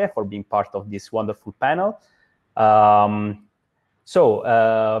and Ale, for being part of this wonderful panel. So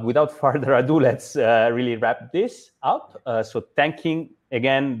without further ado, let's really wrap this up. So thanking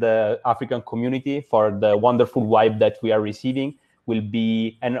again the African community for the wonderful vibe that we are receiving. Will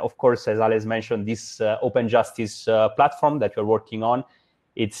be, and of course, as Alice mentioned, this Open Justice platform that we're working on.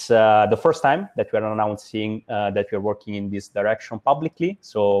 It's the first time that we're announcing that we're working in this direction publicly.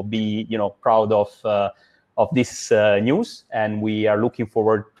 So be proud of this news, and we are looking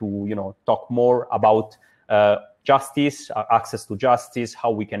forward to talk more about justice, access to justice,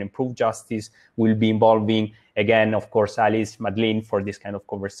 how we can improve justice. We'll be involving again, of course, Alice, Madeline for this kind of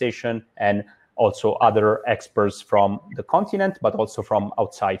conversation, and also other experts from the continent, but also from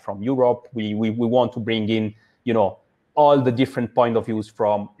outside, from Europe. We want to bring in, all the different point of views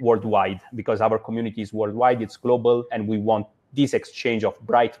from worldwide, because our community is worldwide, it's global, and we want this exchange of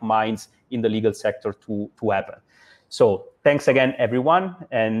bright minds in the legal sector to happen. So thanks again, everyone,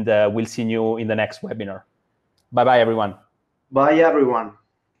 and we'll see you in the next webinar. Bye-bye, everyone. Bye, everyone.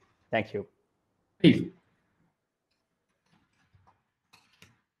 Thank you. Peace.